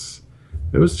 and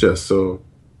it was just so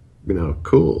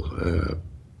cool.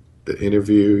 The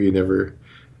interview, you never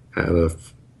had a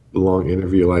long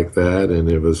interview like that, and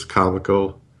it was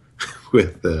comical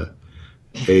with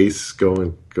Ace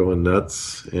going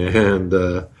nuts, and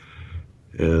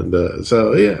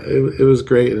so yeah, it was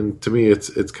great. And to me,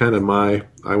 it's kind of I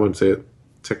wouldn't say it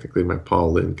technically my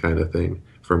Paul Lynde kind of thing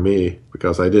for me,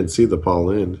 because I didn't see the Paul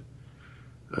Lynde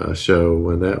show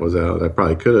when that was out. I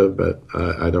probably could have, but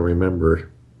I don't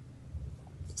remember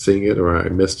seeing it, or I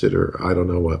missed it, or I don't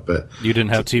know what. But you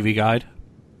didn't have TV Guide?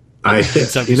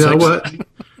 You know what?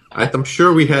 I'm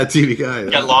sure we had TV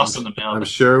Guide. Got lost in the mail. I'm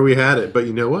sure we had it, but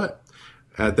you know what?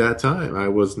 At that time, I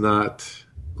was not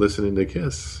listening to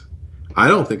KISS. I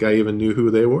don't think I even knew who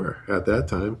they were at that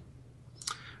time.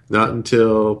 Not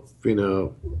until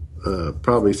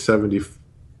probably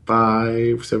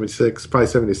 75, 76, probably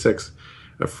 76.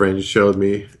 a friend showed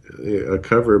me a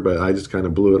cover, but I just kind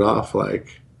of blew it off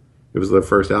like it was their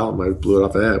first album. I blew it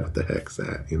off that. What the heck's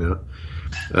that, you know?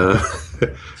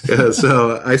 Yeah,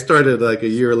 so I started like a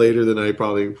year later than I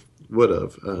probably would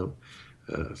have.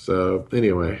 So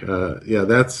anyway, yeah,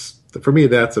 that's for me.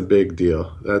 That's a big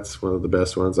deal. That's one of the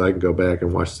best ones. I can go back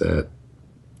and watch that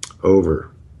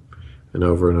over and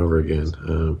over and over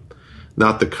again.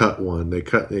 Not the cut one. They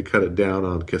cut it down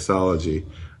on Kissology.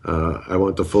 I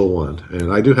want the full one,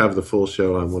 and I do have the full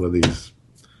show on one of these,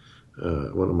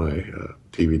 one of my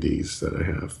DVDs that I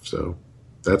have. So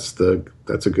that's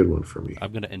a good one for me.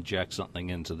 I'm going to inject something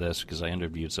into this because I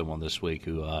interviewed someone this week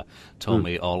who told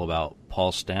me all about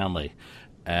Paul Stanley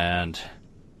and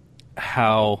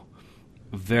how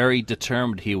very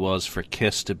determined he was for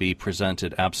Kiss to be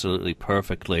presented absolutely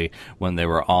perfectly when they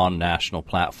were on national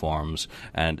platforms,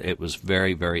 and it was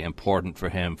very, very important for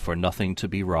him for nothing to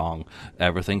be wrong,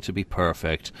 everything to be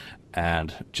perfect,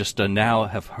 and just to now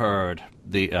have heard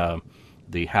the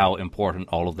how important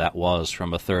all of that was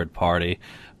from a third party.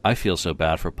 I feel so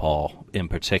bad for Paul in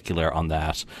particular on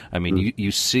that. I mean,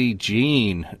 you see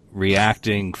Gene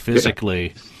reacting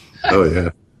physically. Yeah. Oh, yeah.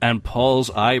 And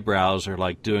Paul's eyebrows are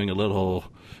like doing a little.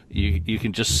 You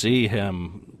can just see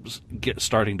him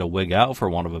starting to wig out, for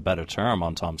want of a better term,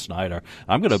 on Tom Snyder.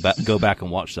 I'm going to go back and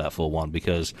watch that full one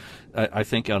because I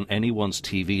think on anyone's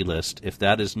TV list, if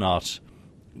that is not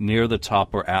near the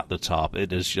top or at the top,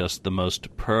 it is just the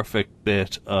most perfect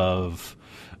bit of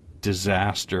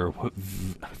disaster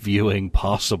viewing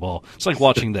possible. It's like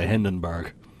watching the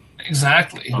Hindenburg.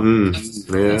 Exactly.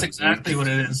 That's exactly what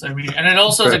it is. I mean, and it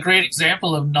also is a great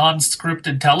example of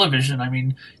non-scripted television. I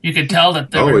mean, you could tell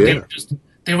that they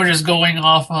were just going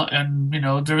off, and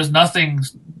there was nothing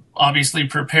obviously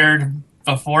prepared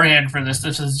beforehand for this.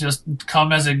 This has just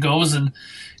come as it goes, and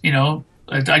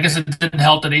I guess it didn't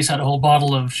help that Ace had a whole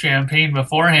bottle of champagne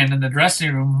beforehand in the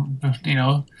dressing room.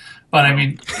 But I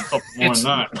mean, it's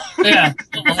not. Yeah.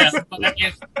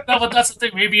 But that's the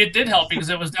thing. Maybe it did help because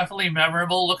it was definitely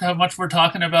memorable. Look how much we're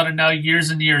talking about it now, years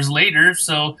and years later.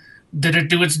 So, did it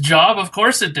do its job? Of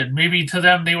course it did. Maybe to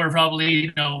them they were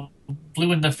probably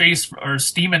blue in the face or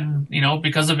steaming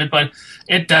because of it. But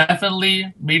it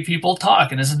definitely made people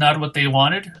talk, and isn't that what they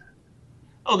wanted?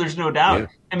 Oh, there's no doubt. Yeah.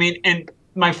 I mean, and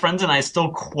my friends and I still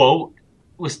quote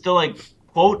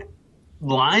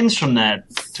lines from that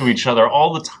to each other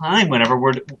all the time whenever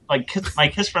we're like my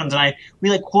Kiss friends and I,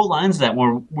 we like quote lines that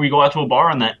when we go out to a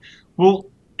bar and that we'll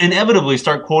inevitably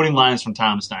start quoting lines from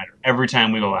Tom Snyder every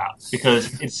time we go out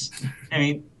because it's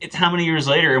how many years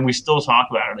later and we still talk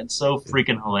about it. It's so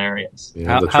freaking hilarious.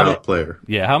 Yeah, the trout player.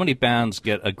 Yeah, how many bands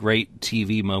get a great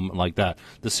TV moment like that?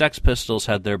 The Sex Pistols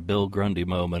had their Bill Grundy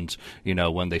moment,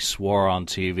 when they swore on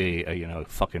TV,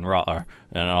 fucking rotter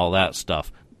and all that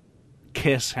stuff.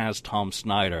 Kiss has Tom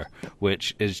Snyder,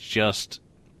 which is just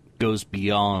goes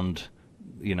beyond,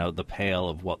 the pale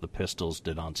of what the Pistols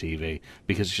did on TV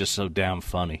because it's just so damn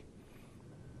funny.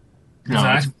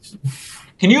 Exactly.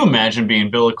 Can you imagine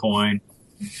being Bill Aucoin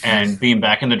and being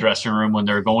back in the dressing room when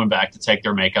they're going back to take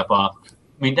their makeup off?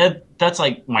 I mean, that's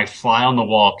like my fly on the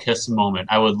wall Kiss moment.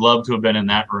 I would love to have been in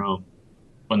that room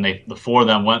when the four of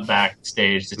them went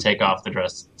backstage to take off the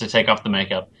dress, to take off the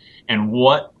makeup. And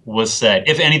what was said,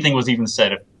 if anything was even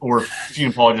said, or Gene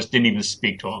and Paul just didn't even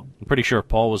speak to him. I'm pretty sure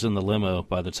Paul was in the limo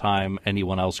by the time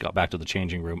anyone else got back to the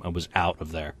changing room and was out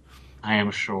of there. I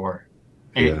am sure.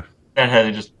 Yeah.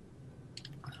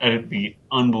 That'd be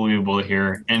unbelievable to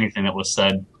hear anything that was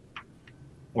said.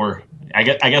 Or I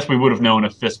guess we would have known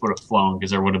if Fist would have flown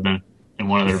because there would have been in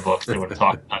one of their books they would have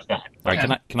talked about that. All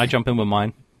right, can I jump in with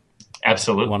mine?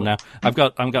 Absolutely. One now. I've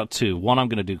got two. One I'm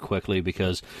going to do quickly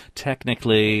because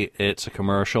technically it's a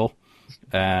commercial,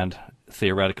 and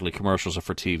theoretically commercials are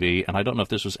for TV. And I don't know if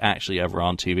this was actually ever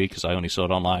on TV because I only saw it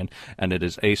online. And it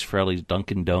is Ace Frehley's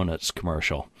Dunkin' Donuts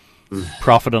commercial.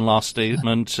 Profit and loss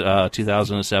statement,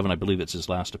 2007. I believe it's his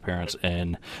last appearance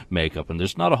in makeup. And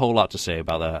there's not a whole lot to say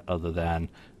about that other than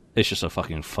it's just so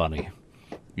fucking funny.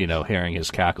 Hearing his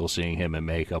cackle, seeing him in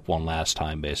makeup one last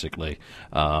time, basically.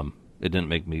 It didn't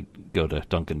make me go to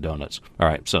Dunkin' Donuts. All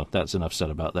right, so that's enough said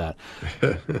about that.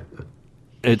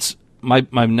 It's my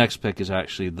next pick is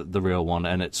actually the real one,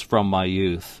 and it's from my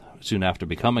youth. Soon after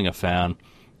becoming a fan,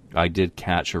 I did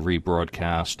catch a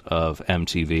rebroadcast of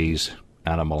MTV's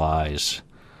Animalize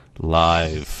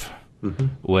live,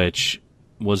 which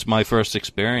was my first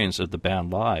experience of the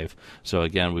band live. So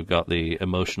again, we've got the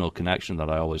emotional connection that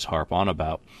I always harp on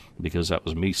about, because that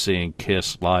was me seeing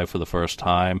Kiss live for the first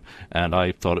time, and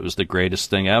I thought it was the greatest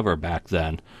thing ever back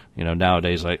then.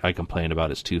 Nowadays I complain about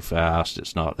it's too fast,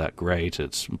 it's not that great,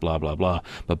 it's blah, blah, blah.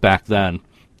 But back then,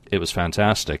 it was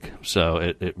fantastic. So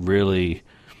it really,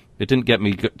 it didn't get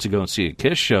me to go and see a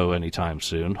Kiss show anytime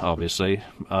soon, obviously.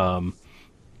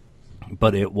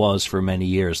 But it was, for many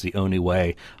years, the only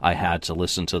way I had to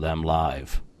listen to them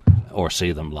live or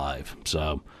see them live.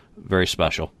 So, very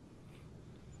special.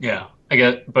 Yeah, I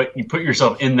get, but you put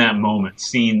yourself in that moment,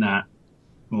 seeing that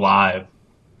live.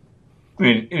 I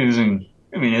mean,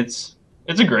 it's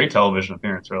a great television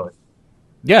appearance, really.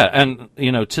 Yeah, and,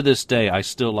 to this day, I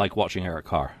still like watching Eric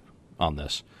Carr on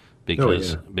this.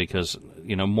 Because,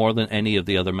 more than any of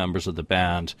the other members of the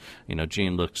band,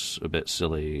 Gene looks a bit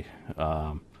silly,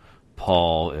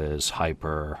 Paul is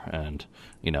hyper, and,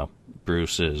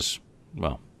 Bruce is,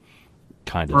 well,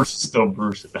 kind of... Bruce is still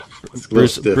Bruce.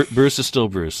 Bruce is still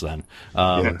Bruce, then.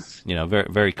 Yes. Very,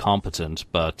 very competent,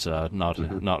 but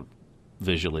not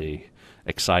visually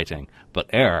exciting. But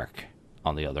Eric,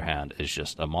 on the other hand, is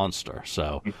just a monster.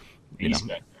 So,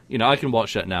 I can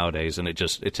watch that nowadays, and it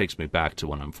takes me back to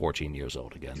when I'm 14 years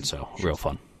old again. So, real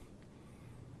fun.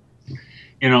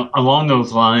 Along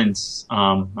those lines,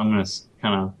 I'm going to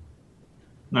kind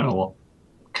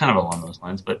of along those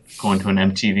lines, but going to an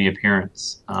MTV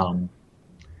appearance, and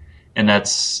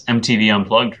that's MTV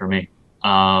Unplugged for me.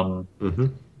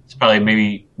 It's probably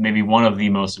maybe one of the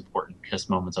most important Kiss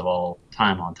moments of all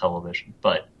time on television.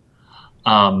 But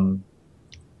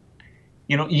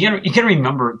you got to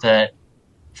remember that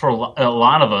for a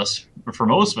lot of us, or for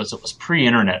most of us, it was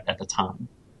pre-internet at the time.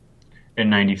 In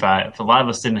 '95, a lot of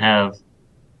us didn't have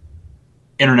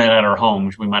internet at our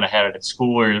homes. We might have had it at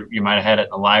school, or you might have had it in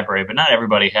the library, but not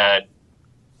everybody had,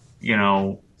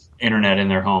 internet in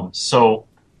their homes. So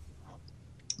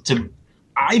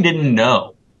I didn't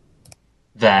know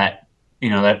that,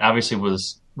 that obviously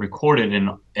was recorded in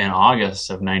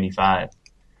August of '95.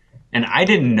 And I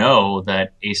didn't know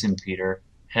that Ace and Peter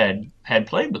had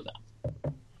played with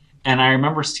them. And I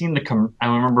remember seeing I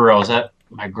was at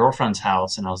my girlfriend's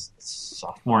house, and I was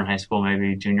sophomore in high school,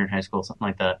 maybe junior in high school, something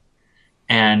like that.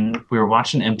 And we were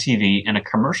watching MTV, and a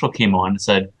commercial came on that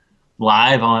said,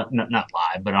 not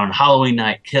live, but on Halloween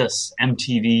night, Kiss,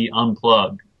 MTV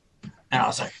Unplugged. And I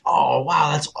was like, oh,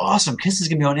 wow, that's awesome. Kiss is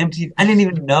going to be on MTV. I didn't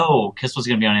even know Kiss was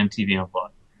going to be on MTV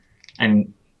Unplugged.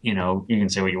 And, you can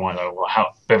say what you want. Well,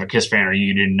 how big of a Kiss fan are you?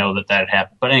 You didn't know that had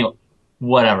happened. But anyway,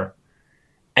 whatever.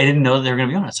 I didn't know that they were going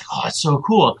to be on it. It's like, oh, that's so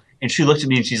cool. And she looked at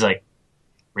me, and she's like,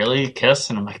 really, Kiss?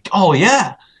 And I'm like, oh,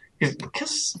 yeah.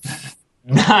 Kiss...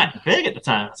 not big at the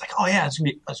time. I was like, oh yeah,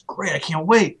 that's great. I can't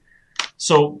wait.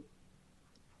 So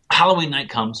Halloween night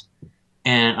comes,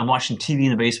 and I'm watching TV in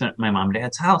the basement at my mom and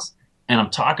dad's house, and I'm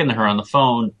talking to her on the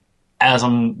phone as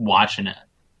I'm watching it.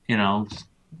 You're on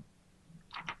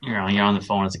the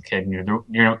phone as a kid, and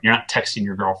you're not texting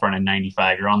your girlfriend in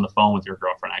 '95. You're on the phone with your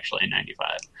girlfriend actually in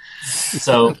 '95.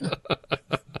 So,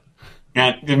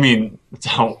 yeah,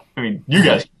 you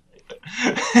guys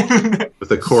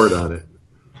with a cord on it.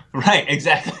 Right,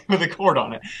 exactly, with a cord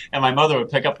on it. And my mother would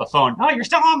pick up the phone. Oh, you're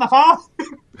still on the phone?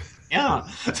 Yeah.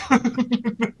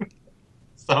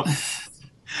 So,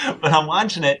 but I'm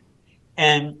watching it,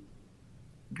 and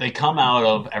they come out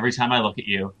of Every Time I Look at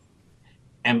You.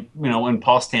 And, when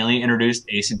Paul Stanley introduced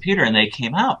Ace and Peter, and they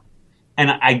came out. And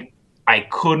I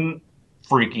couldn't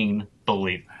freaking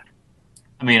believe that.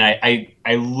 I mean,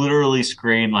 I literally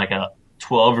screamed like a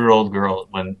 12-year-old girl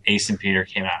when Ace and Peter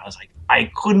came out. I was like, I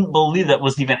couldn't believe that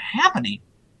was even happening.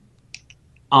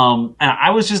 And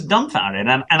I was just dumbfounded.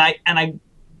 And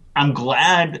I'm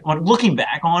glad, when looking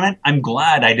back on it, I'm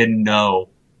glad I didn't know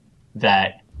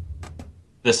that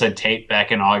this had taped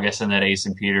back in August and that Ace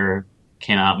and Peter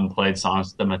came out and played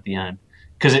songs with them at the end.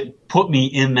 Because it put me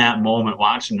in that moment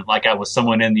watching it like I was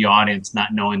someone in the audience not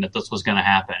knowing that this was going to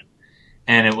happen.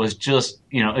 And it was just,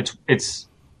 it's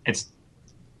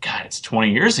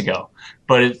 20 years ago.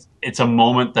 But it's a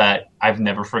moment that I've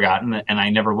never forgotten, and I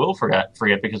never will forget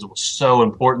because it was so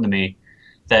important to me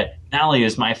that not only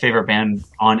is my favorite band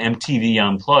on MTV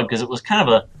Unplugged, because it was kind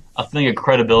of a thing of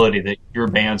credibility that your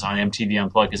band's on MTV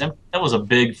Unplugged, because that was a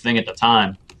big thing at the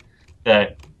time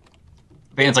that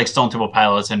bands like Stone Temple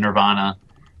Pilots and Nirvana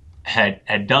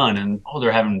had done, and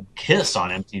they're having Kiss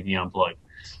on MTV Unplugged.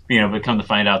 But come to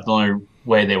find out, the only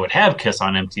way they would have Kiss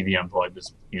on MTV Unplugged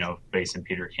was, Ace and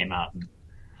Peter came out.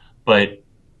 But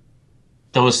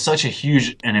that was such a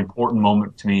huge and important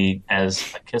moment to me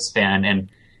as a Kiss fan, and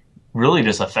really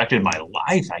just affected my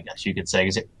life, I guess you could say,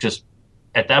 because it just,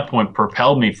 at that point,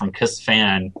 propelled me from Kiss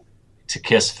fan to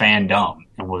Kiss fandom,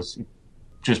 and was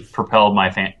just propelled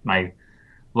my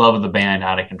love of the band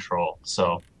out of control.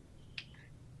 So,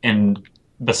 and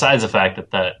besides the fact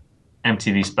that that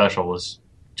MTV special was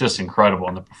just incredible,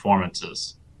 and the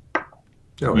performances,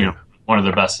 one of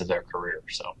the best of their career.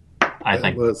 So, I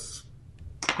think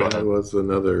that was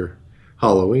another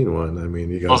Halloween one. I mean,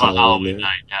 you got Halloween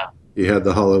night, yeah. You had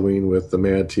the Halloween with the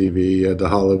Mad TV. You had the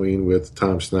Halloween with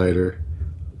Tom Snyder.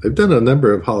 They've done a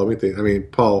number of Halloween things. I mean,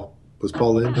 was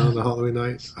Paul Lynde on the Halloween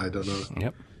night? I don't know.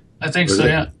 Yep, I think so.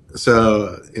 Yeah.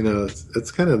 So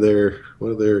it's kind of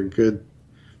one of their good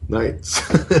nights.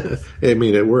 I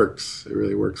mean, it works. It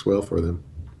really works well for them.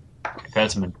 They've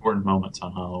had some important moments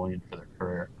on Halloween for their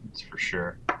career. That's for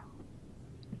sure.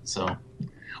 So,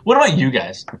 what about you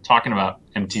guys? We're talking about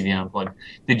MTV Unplugged.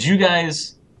 Did you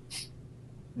guys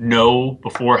know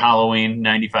before Halloween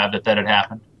 '95 that had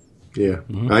happened? Yeah,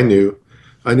 mm-hmm. I knew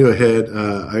ahead.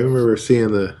 I remember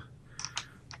seeing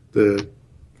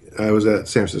I was at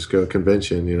San Francisco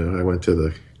convention. I went to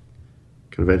the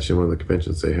convention, one of the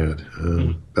conventions they had.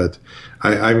 But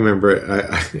I remember,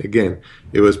 again,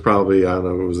 it was probably, I don't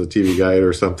know if it was a TV guide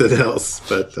or something else,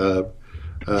 but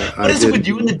what is it with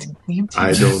you and the TV?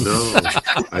 I don't know.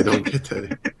 I don't get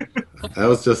that. That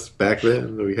was just back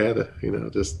then. We had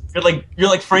just you're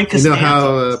like Frank Costanza. You know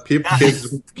how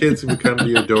kids would come to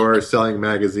your door selling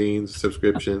magazines,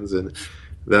 subscriptions, and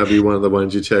that'd be one of the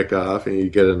ones you check off and you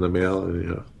get it in the mail,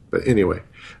 and But anyway,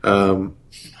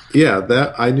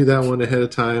 that I knew that one ahead of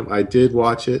time. I did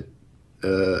watch it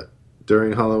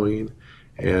during Halloween,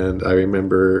 and I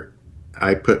remember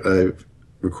I put a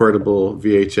recordable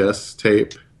VHS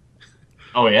tape.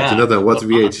 Oh yeah, that's another one. What's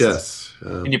VHS?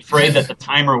 And you prayed that the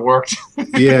timer worked.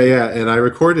 yeah, and I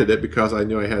recorded it because I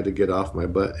knew I had to get off my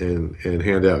butt and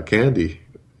hand out candy,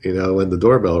 when the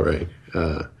doorbell rang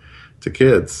to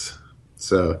kids.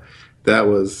 So it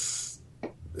was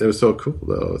so cool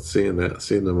though, seeing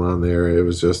them on there. It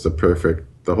was just the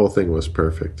whole thing was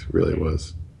perfect. It really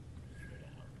was.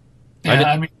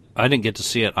 Yeah, I didn't get to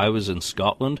see it. I was in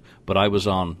Scotland, but I was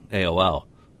on AOL.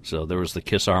 So there was the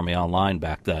Kiss Army Online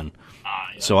back then.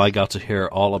 Yes. So I got to hear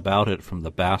all about it from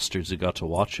the bastards who got to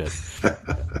watch it.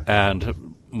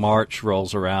 And March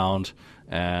rolls around,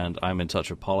 and I'm in touch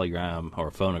with Polygram or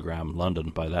Phonogram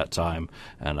London by that time,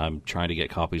 and I'm trying to get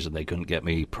copies, and they couldn't get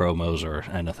me promos or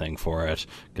anything for it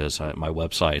because my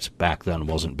website back then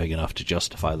wasn't big enough to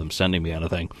justify them sending me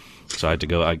anything. So I had to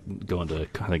go into,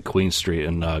 I think, Queen Street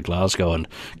in Glasgow and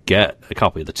get a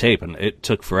copy of the tape, and it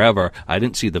took forever. I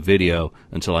didn't see the video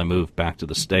until I moved back to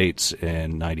the States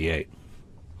in '98.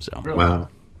 So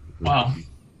Wow.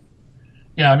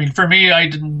 Yeah, I mean, for me, I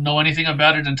didn't know anything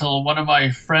about it until one of my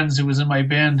friends who was in my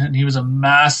band, and he was a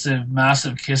massive,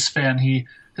 massive Kiss fan.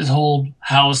 His whole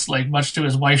house, like much to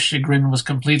his wife's chagrin, was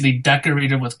completely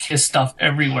decorated with Kiss stuff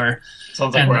everywhere.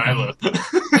 Sounds like where I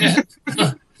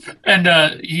live. And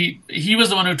he was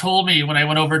the one who told me when I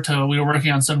went over we were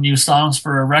working on some new songs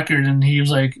for a record, and he was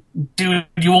like, "Dude,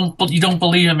 you don't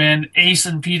believe it, man. Ace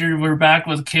and Peter were back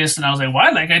with Kiss," and I was like,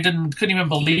 "What?" Like couldn't even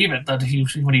believe it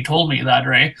when he told me that,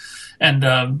 right?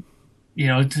 And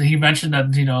he mentioned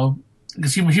that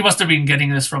because he must have been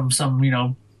getting this from some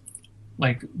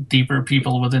like deeper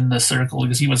people within the circle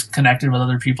because he was connected with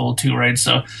other people too, right?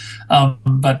 So,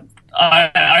 but.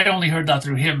 I only heard that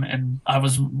through him, and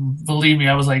believe me,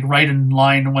 I was like right in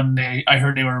line when I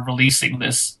heard they were releasing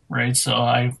this, right?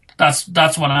 So that's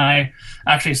when I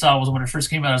actually saw it was when it first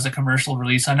came out as a commercial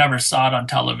release. I never saw it on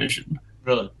television.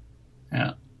 Really?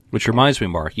 Yeah. Which reminds me,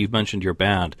 Mark, you've mentioned your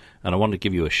band, and I wanted to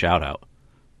give you a shout out.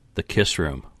 The Kiss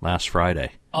Room last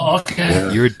Friday. Oh, okay.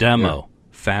 Yeah. Your demo.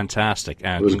 Fantastic,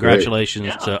 and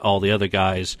congratulations to all the other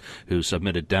guys who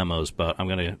submitted demos, but I'm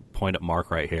going to point at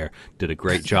Mark right here. Did a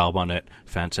great job on it.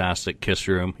 Fantastic. Kiss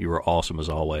Room, you were awesome as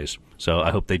always. So I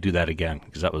hope they do that again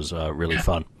because that was really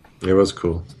fun. It was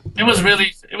cool. It was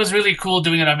really cool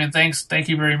doing it. I mean, thank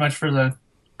you very much for the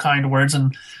kind words,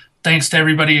 and thanks to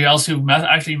everybody else who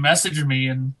actually messaged me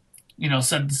and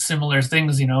said similar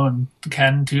things, and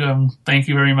Ken too. Thank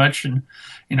you very much, and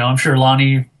I'm sure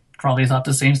Lonnie probably thought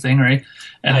the same thing, right?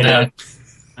 And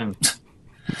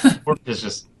work is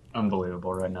just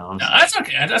unbelievable right now. No, that's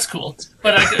okay. That's cool.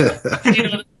 But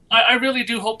I really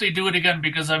do hope they do it again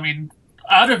because I mean,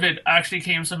 out of it actually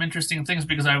came some interesting things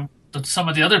because some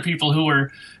of the other people who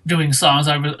were doing songs,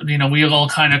 we all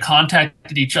kind of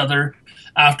contacted each other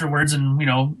afterwards, and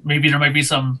maybe there might be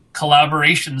some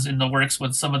collaborations in the works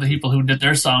with some of the people who did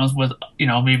their songs with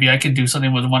maybe I could do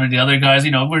something with one of the other guys.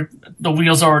 The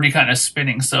wheels are already kind of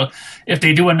spinning, so if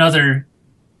they do another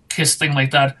Kiss thing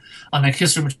like that on the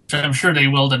Kiss Room, which I'm sure they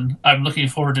will, then I'm looking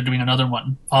forward to doing another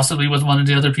one, possibly with one of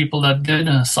the other people that did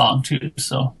a song too.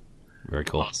 So very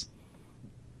cool. Awesome.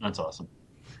 That's awesome.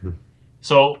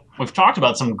 So we've talked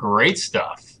about some great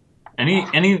stuff.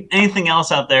 Anything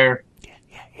else out there?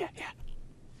 Yeah.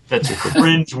 that's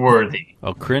cringeworthy.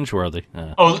 Oh, cringeworthy.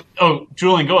 Oh,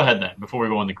 Julian, go ahead then before we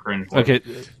go on the cringeworthy. Okay,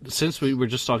 since we were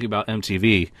just talking about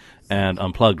MTV and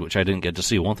Unplugged, which I didn't get to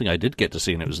see, one thing I did get to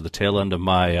see, and it was the tail end of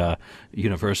my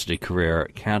university career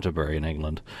at Canterbury in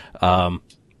England.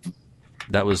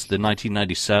 That was the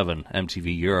 1997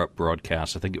 MTV Europe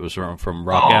broadcast. I think it was from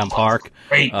Rock Am Park.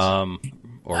 Great.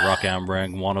 Or Rock Am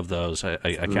Ring, one of those. I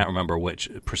can't remember which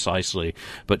precisely.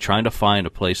 But trying to find a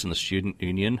place in the student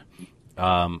union,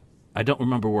 I don't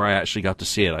remember where I actually got to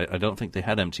see it. I don't think they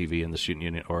had MTV in the student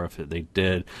union, or if they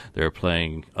did, they were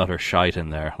playing utter shite in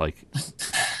there, like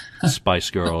Spice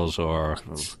Girls or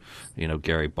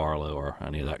Gary Barlow or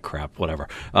any of that crap, whatever.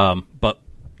 But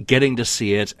getting to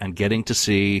see it and getting to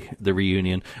see the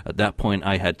reunion, at that point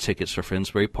I had tickets for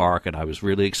Finsbury Park, and I was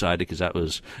really excited because that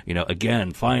was,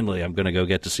 again, finally I'm going to go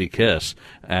get to see Kiss,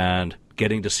 and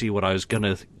getting to see what I was going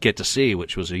to get to see,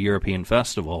 which was a European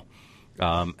festival.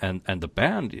 And the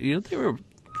band,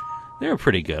 they were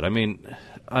pretty good. I mean,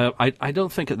 I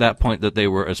don't think at that point that they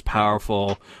were as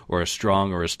powerful or as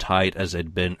strong or as tight as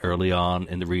they'd been early on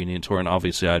in the reunion tour, and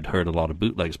obviously I'd heard a lot of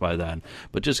bootlegs by then.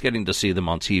 But just getting to see them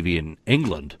on TV in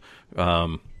England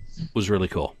was really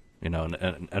cool,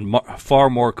 and far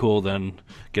more cool than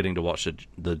getting to watch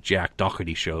the Jack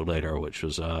Doherty show later, which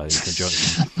was in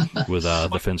conjunction with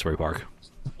the Finsbury Park.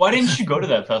 Why didn't you go to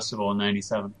that festival in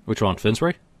 '97? Which one,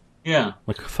 Finsbury? Yeah.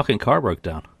 Like a fucking car broke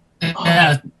down.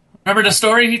 Yeah. Remember the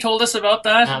story he told us about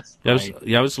that?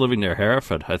 I was living near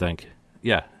Hereford, I think.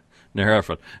 Yeah, near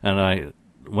Hereford. And I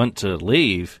went to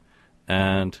leave,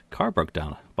 and car broke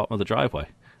down, bottom of the driveway.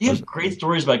 You have great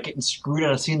stories about getting screwed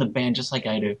out of seeing the band just like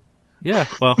I do. Yeah,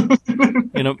 well,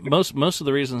 most of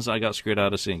the reasons I got screwed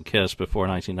out of seeing Kiss before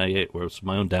 1998 was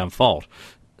my own damn fault,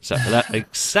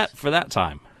 except for that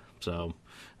time. So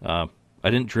I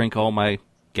didn't drink all my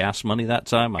gas money that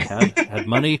time. I had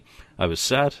money. I was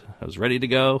set. I was ready to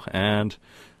go, and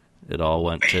it all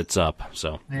went tits up.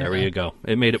 So there you go.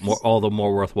 It made it all the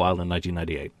more worthwhile in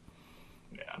 1998.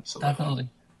 Yeah, absolutely. Definitely.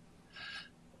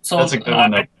 So that's a good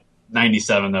one, though.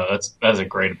 97, though. That's a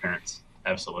great appearance.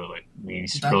 Absolutely. I mean,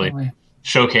 he's really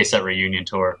showcased that reunion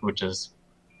tour, which is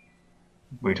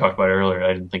we talked about earlier.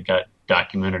 I didn't think got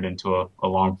documented into a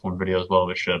long form video as well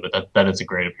as it should, but that is a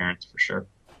great appearance for sure.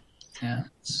 Yeah.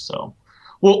 So.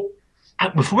 Well,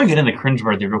 before we get into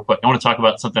cringeworthy real quick, I want to talk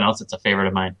about something else that's a favorite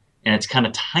of mine, and it's kind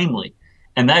of timely,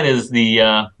 and that is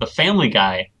the Family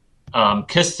Guy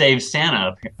Kiss Save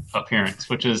Santa appearance,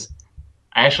 which is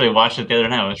I actually watched it the other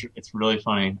night. It's really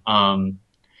funny, and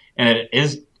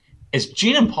it's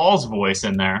Gene and Paul's voice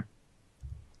in there.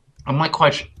 I'm not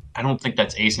quite sure. I don't think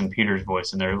that's Ace and Peter's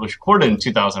voice in there. It was recorded in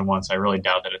 2001, so I really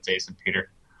doubt that it's Ace and Peter.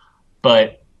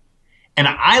 And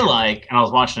I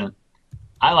was watching it.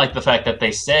 I like the fact that they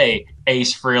say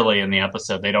Ace Frehley in the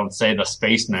episode. They don't say the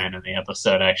spaceman in the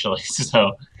episode, actually.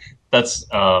 So that's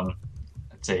a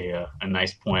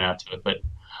nice point out to it. But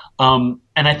and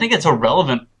I think it's a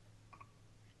relevant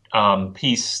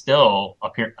piece still. A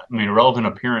relevant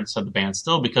appearance of the band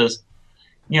still because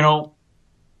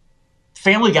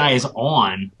Family Guy is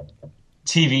on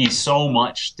TV so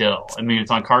much still. I mean,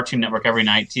 it's on Cartoon Network every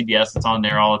night. TBS, it's on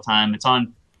there all the time. It's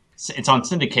on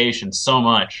syndication so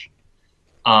much.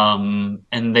 And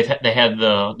they had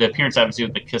the appearance obviously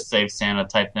with the Kiss Save Santa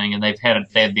type thing, and they had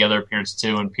the other appearance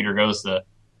too. And Peter goes to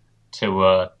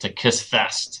Kiss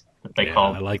Fest that they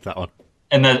called. I like that one.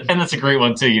 And that's a great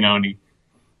one too. And he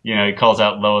calls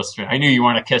out Lois. I knew you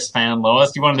weren't a Kiss fan,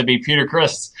 Lois. You wanted to be Peter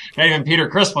Criss. Not even Peter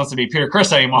Criss wants to be Peter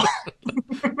Criss anymore.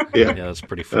 Yeah, that's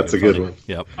pretty funny. That's a good one.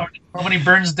 Yep. Or when he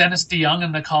burns Dennis DeYoung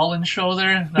in the call-in show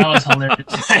there, that was hilarious.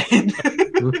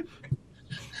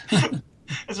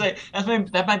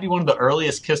 That might be one of the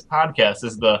earliest Kiss podcasts.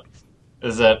 Is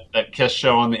that Kiss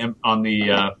show on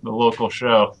the local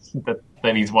show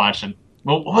that he's watching?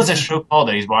 What was that show called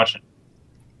that he's watching?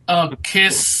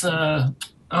 Kiss. And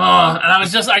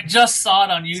I just saw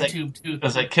it on YouTube too. It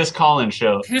was a Kiss call-in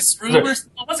show. Kiss Room it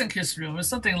wasn't Kiss Room. It was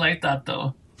something like that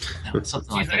though. I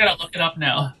gotta look it up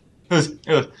now.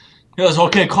 It was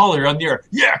okay. Caller on the air.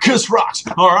 Yeah, Kiss rocks.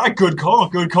 All right, good call.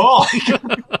 Good call.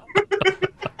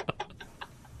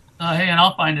 Hey, and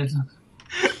I'll find it.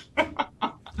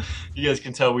 You guys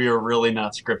can tell we are really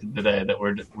not scripted today. That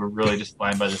we're really just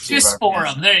flying by the seat. Kiss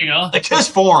Forum. There you go. The Kiss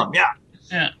Forum. Yeah.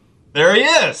 Yeah. There he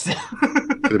is.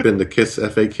 Could have been the Kiss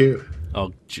FAQ.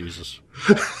 Oh Jesus.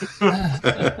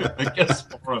 The Kiss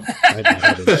Forum.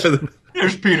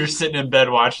 There's Peter sitting in bed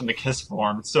watching the Kiss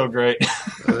Forum. It's so great.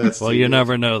 Well, you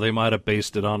never know. They might have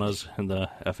based it on us in the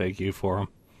FAQ forum.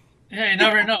 Yeah, you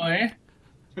never know, eh?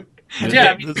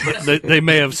 Yeah, they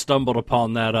may have stumbled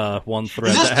upon that one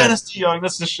thread. Is this Dynasty Young?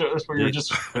 That's the show. That's where you're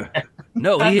just.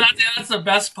 No, that's the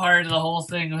best part of the whole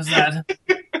thing was that.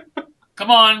 Come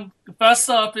on, fess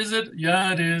up, is it?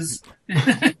 Yeah, it is.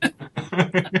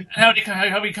 How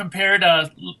we compared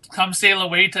Come Sail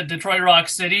Away to Detroit Rock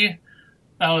City?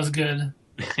 That was good.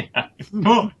 He has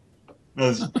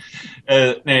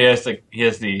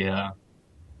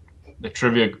the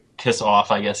trivia kiss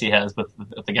off, I guess he has with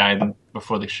the guy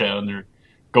before the show, and they're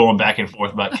going back and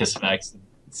forth about Kiss facts and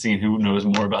seeing who knows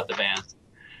more about the band.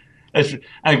 I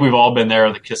think we've all been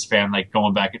there, the Kiss fan, like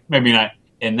going back, maybe not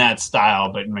in that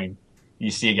style, but I mean, you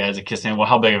see a guy as a Kiss fan. Well,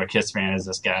 how big of a Kiss fan is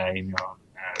this guy? You know,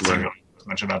 does he know as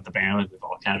much about the band? We've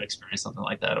all kind of experienced something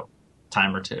like that a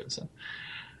time or two. So,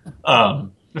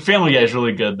 the Family Guy is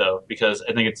really good though, because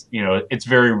I think it's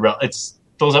very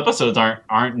those episodes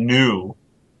aren't new,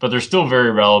 but they're still very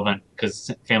relevant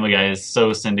because Family Guy is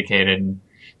so syndicated, and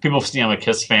people see I'm a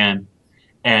Kiss fan,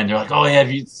 and they're like, "Oh yeah, have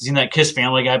you seen that Kiss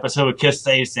Family Guy episode with Kiss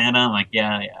Save Santa?" I'm like,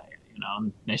 yeah, you know,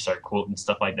 and they start quoting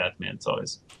stuff like that. Man, it's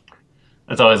always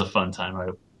a fun time. I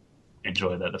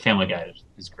enjoy that. The Family Guy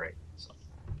is great. So.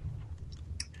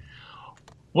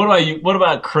 What about you? What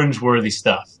about cringeworthy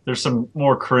stuff? There's some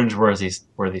more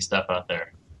cringeworthy stuff out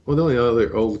there. Well, the only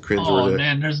other old cringeworthy. Oh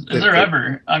man, is there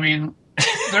ever? I mean,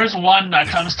 there's one that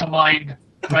comes to mind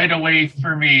right away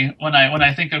for me when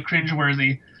I think of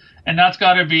cringeworthy, and that's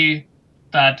got to be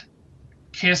that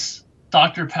Kiss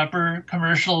Dr. Pepper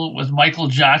commercial with Michael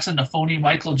Jackson, the phony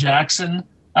Michael Jackson.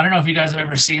 I don't know if you guys have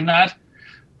ever seen that.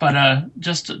 But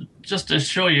just to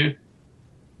show you,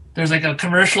 there's like a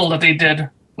commercial that they did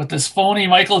with this phony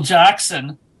Michael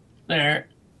Jackson there,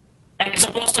 and he's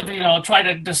supposed to try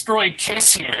to destroy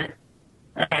Kiss here.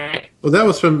 All right. Well, that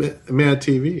was from Mad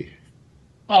TV.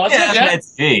 Oh, that's Mad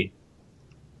TV.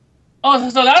 Oh,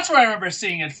 so that's where I remember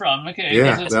seeing it from. Okay.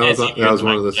 Yeah, that was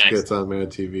one of the skits on Mad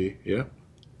TV. Yeah.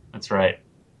 That's right.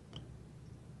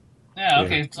 Yeah,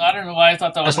 okay. So I don't know why I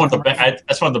thought that was. That's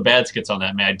one of the bad skits on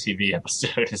that Mad TV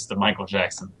episode. Is the Michael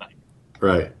Jackson thing.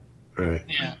 Right.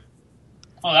 Yeah.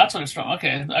 Oh, that's what it's from.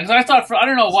 Okay, because I thought I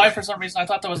don't know why for some reason I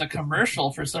thought that was a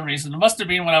commercial for some reason. It must have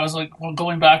been when I was like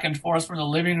going back and forth from the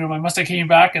living room. I must have came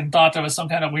back and thought there was some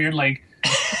kind of weird like.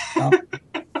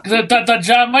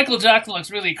 Michael Jackson looks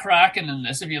really cracking in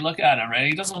this. If you look at him, right,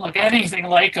 he doesn't look anything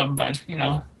like him, but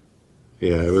Yeah,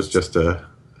 it was just a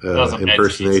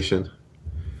impersonation.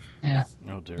 Yeah.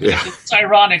 Oh dear. Yeah. It's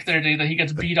ironic there that he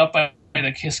gets beat up by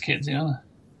the Kiss kids, Yeah.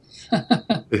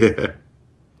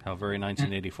 How very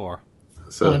 1984.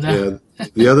 So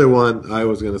the other one I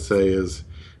was going to say is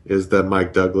that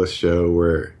Mike Douglas show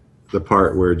where the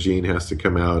part where Gene has to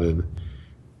come out and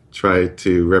try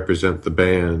to represent the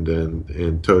band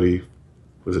and Toady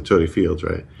Fields,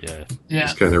 right? Yeah.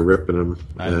 Just kind of ripping him.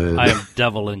 I am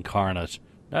devil incarnate.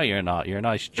 No, you're not. You're a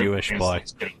nice Jewish boy.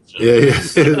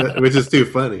 Yeah, which is too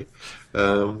funny.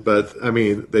 But I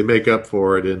mean, they make up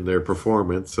for it in their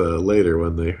performance later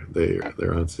when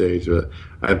they're on stage. But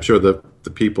I'm sure the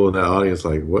people in that audience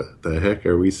like, what the heck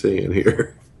are we seeing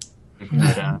here?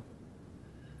 Yeah.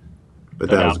 But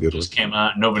that was a good just one. Came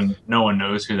out. No one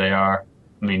knows who they are.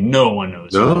 I mean, no one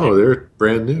knows. No, they're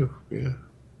brand new. Yeah.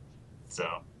 So.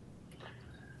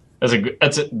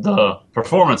 The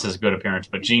performance is a good appearance,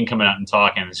 but Gene coming out and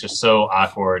talking is just so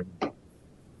awkward.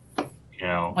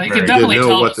 Well, you can definitely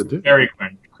tell what to do. Very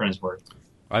cringeworthy.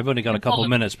 I've only got a couple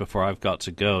minutes before I've got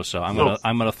to go, so I'm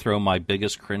gonna throw my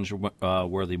biggest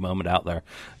cringe-worthy moment out there,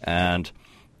 and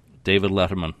David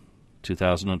Letterman,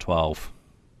 2012.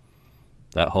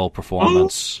 That whole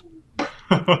performance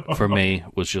for me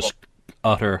was just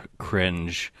utter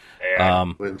cringe.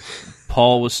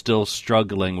 Paul was still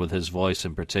struggling with his voice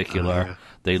in particular.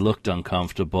 They looked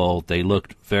uncomfortable. They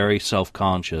looked very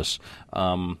self-conscious.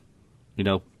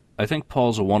 I think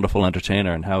Paul's a wonderful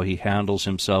entertainer, and how he handles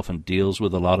himself and deals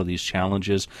with a lot of these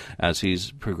challenges as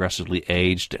he's progressively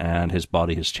aged and his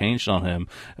body has changed on him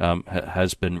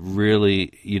has been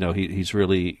really, he's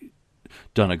really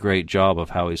done a great job of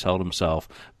how he's held himself.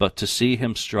 But to see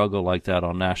him struggle like that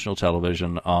on national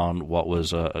television on what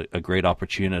was a great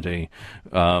opportunity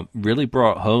really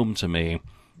brought home to me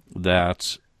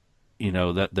that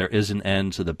that there is an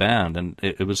end to the band. And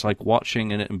it was like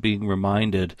watching it and being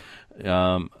reminded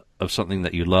of something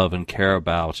that you love and care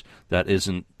about that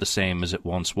isn't the same as it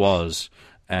once was,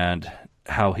 and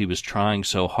how he was trying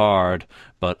so hard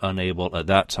but unable at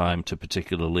that time to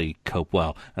particularly cope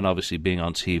well. And obviously being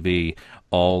on TV,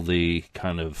 all the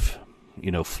kind of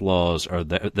flaws are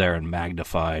there and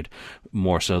magnified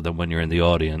more so than when you're in the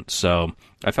audience. So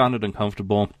I found it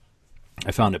uncomfortable.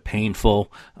 I found it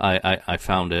painful. I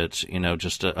found it,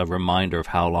 just a reminder of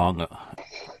how long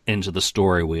into the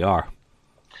story we are.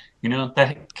 You know,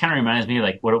 that kind of reminds me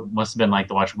like what it must have been like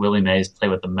to watch Willie Mays play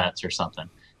with the Mets or something,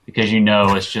 because you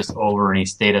know it's just over and he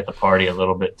stayed at the party a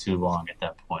little bit too long at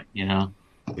that point, you know?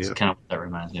 It's kind of what that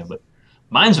reminds me of. But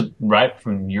mine's right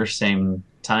from your same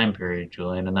time period,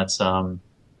 Julian, and that's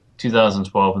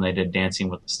 2012 when they did Dancing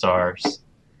with the Stars.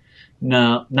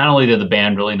 No, not only did the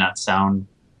band really not sound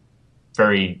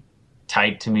very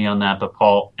tight to me on that, but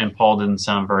Paul didn't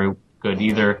sound very good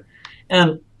either.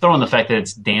 And throw in the fact that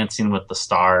it's Dancing with the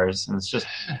Stars, and it's just,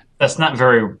 that's not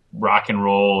very rock and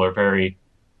roll or very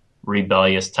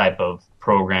rebellious type of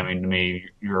programming to me.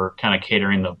 You're kind of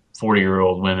catering the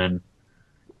 40-year-old women,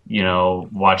 you know,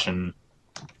 watching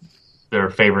their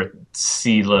favorite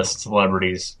C-list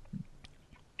celebrities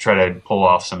try to pull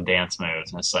off some dance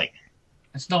moves, and it's like,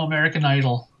 it's no American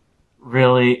Idol.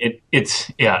 Really,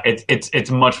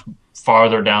 it's much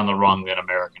farther down the rung than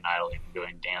American Idol, even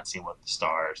doing Dancing with the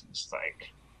Stars. It's like,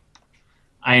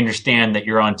 I understand that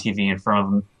you're on TV in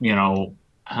front of, you know,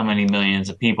 how many millions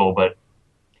of people, but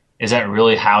is that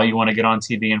really how you want to get on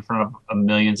TV in front of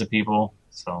millions of people?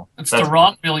 So it's the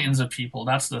wrong millions of people.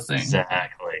 That's the thing.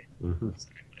 Exactly. Mm-hmm.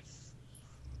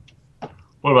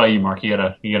 What about you, Mark? You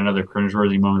got another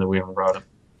cringeworthy moment that we haven't brought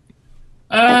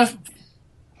up?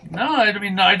 No, I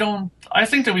mean, I don't. I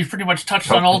think that we've pretty much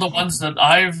touched on all the ones that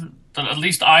at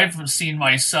least I've seen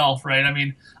myself, right? I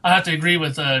mean, I have to agree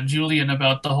with Julian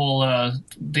about the whole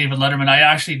David Letterman. I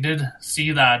actually did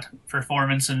see that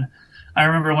performance, and I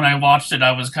remember when I watched it,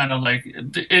 I was kind of like,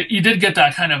 you did get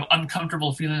that kind of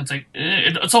uncomfortable feeling. It's like,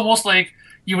 it's almost like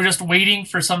you were just waiting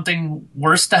for something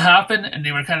worse to happen, and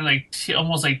they were kind of like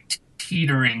almost like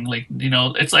teetering, like, you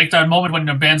know, it's like that moment when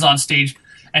the band's on stage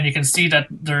and you can see that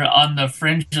they're on the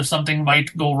fringe of something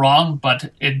might go wrong,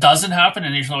 but it doesn't happen,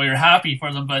 and you're happy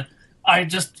for them. But I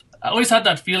always had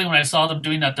that feeling when I saw them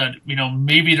doing that, you know,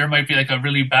 maybe there might be like a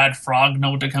really bad frog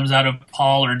note that comes out of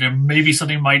Paul, or there maybe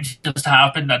something might just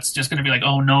happen that's just going to be like,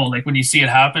 oh no, like when you see it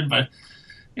happen. But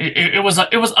it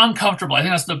was uncomfortable. I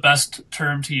think that's the best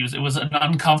term to use. It was an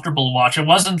uncomfortable watch. It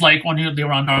wasn't like when they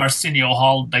were on Arsenio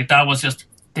Hall, like that was just,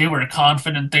 they were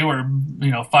confident, they were, you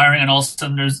know, firing on all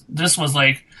cylinders. This was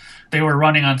like they were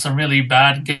running on some really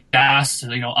bad gas,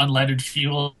 you know, unleaded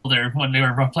fuel there when they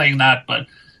were playing that. But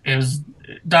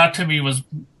that to me was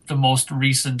the most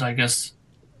recent, I guess,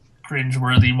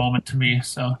 cringeworthy moment to me.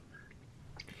 So,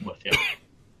 well,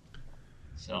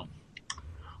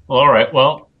 all right.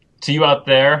 Well, to you out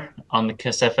there on the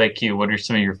KISS FAQ, what are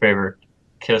some of your favorite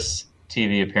KISS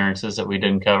TV appearances that we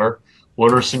didn't cover?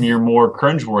 What are some of your more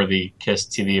cringeworthy KISS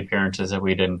TV appearances that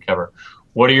we didn't cover?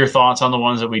 What are your thoughts on the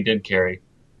ones that we did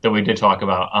talk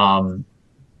about?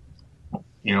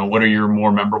 You know, what are your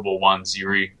more memorable ones?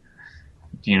 Do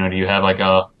you have like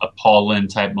a Paul Lynde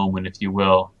type moment, if you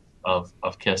will, of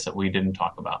KISS that we didn't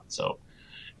talk about? So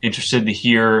interested to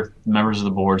hear members of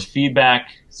the board's feedback.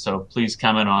 So please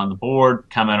comment on the board,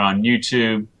 comment on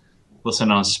YouTube,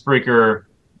 listen on Spreaker,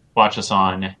 watch us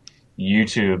on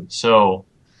YouTube. So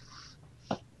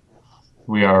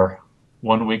we are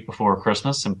 1 week before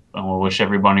Christmas, and we'll wish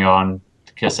everybody on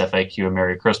the KISS FAQ a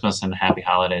Merry Christmas and Happy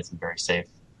Holidays and very safe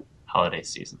holiday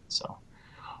season. So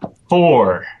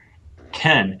for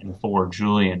Ken and for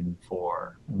Julian and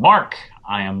for Mark,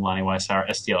 I am Lonnie Weishauer,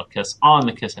 STL KISS on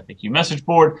the KISS FAQ message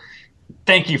board.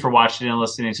 Thank you for watching and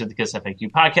listening to the KISS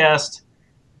FAQ podcast.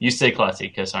 You stay classy,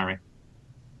 KISS Army.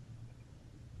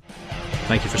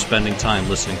 Thank you for spending time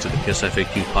listening to the KISS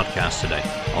FAQ podcast today.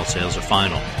 All sales are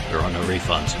final. There are no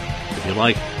refunds. If you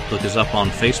like, look us up on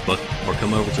Facebook or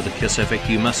come over to the KISS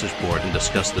FAQ message board and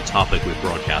discuss the topic we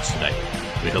broadcast today.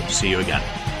 We hope to see you again.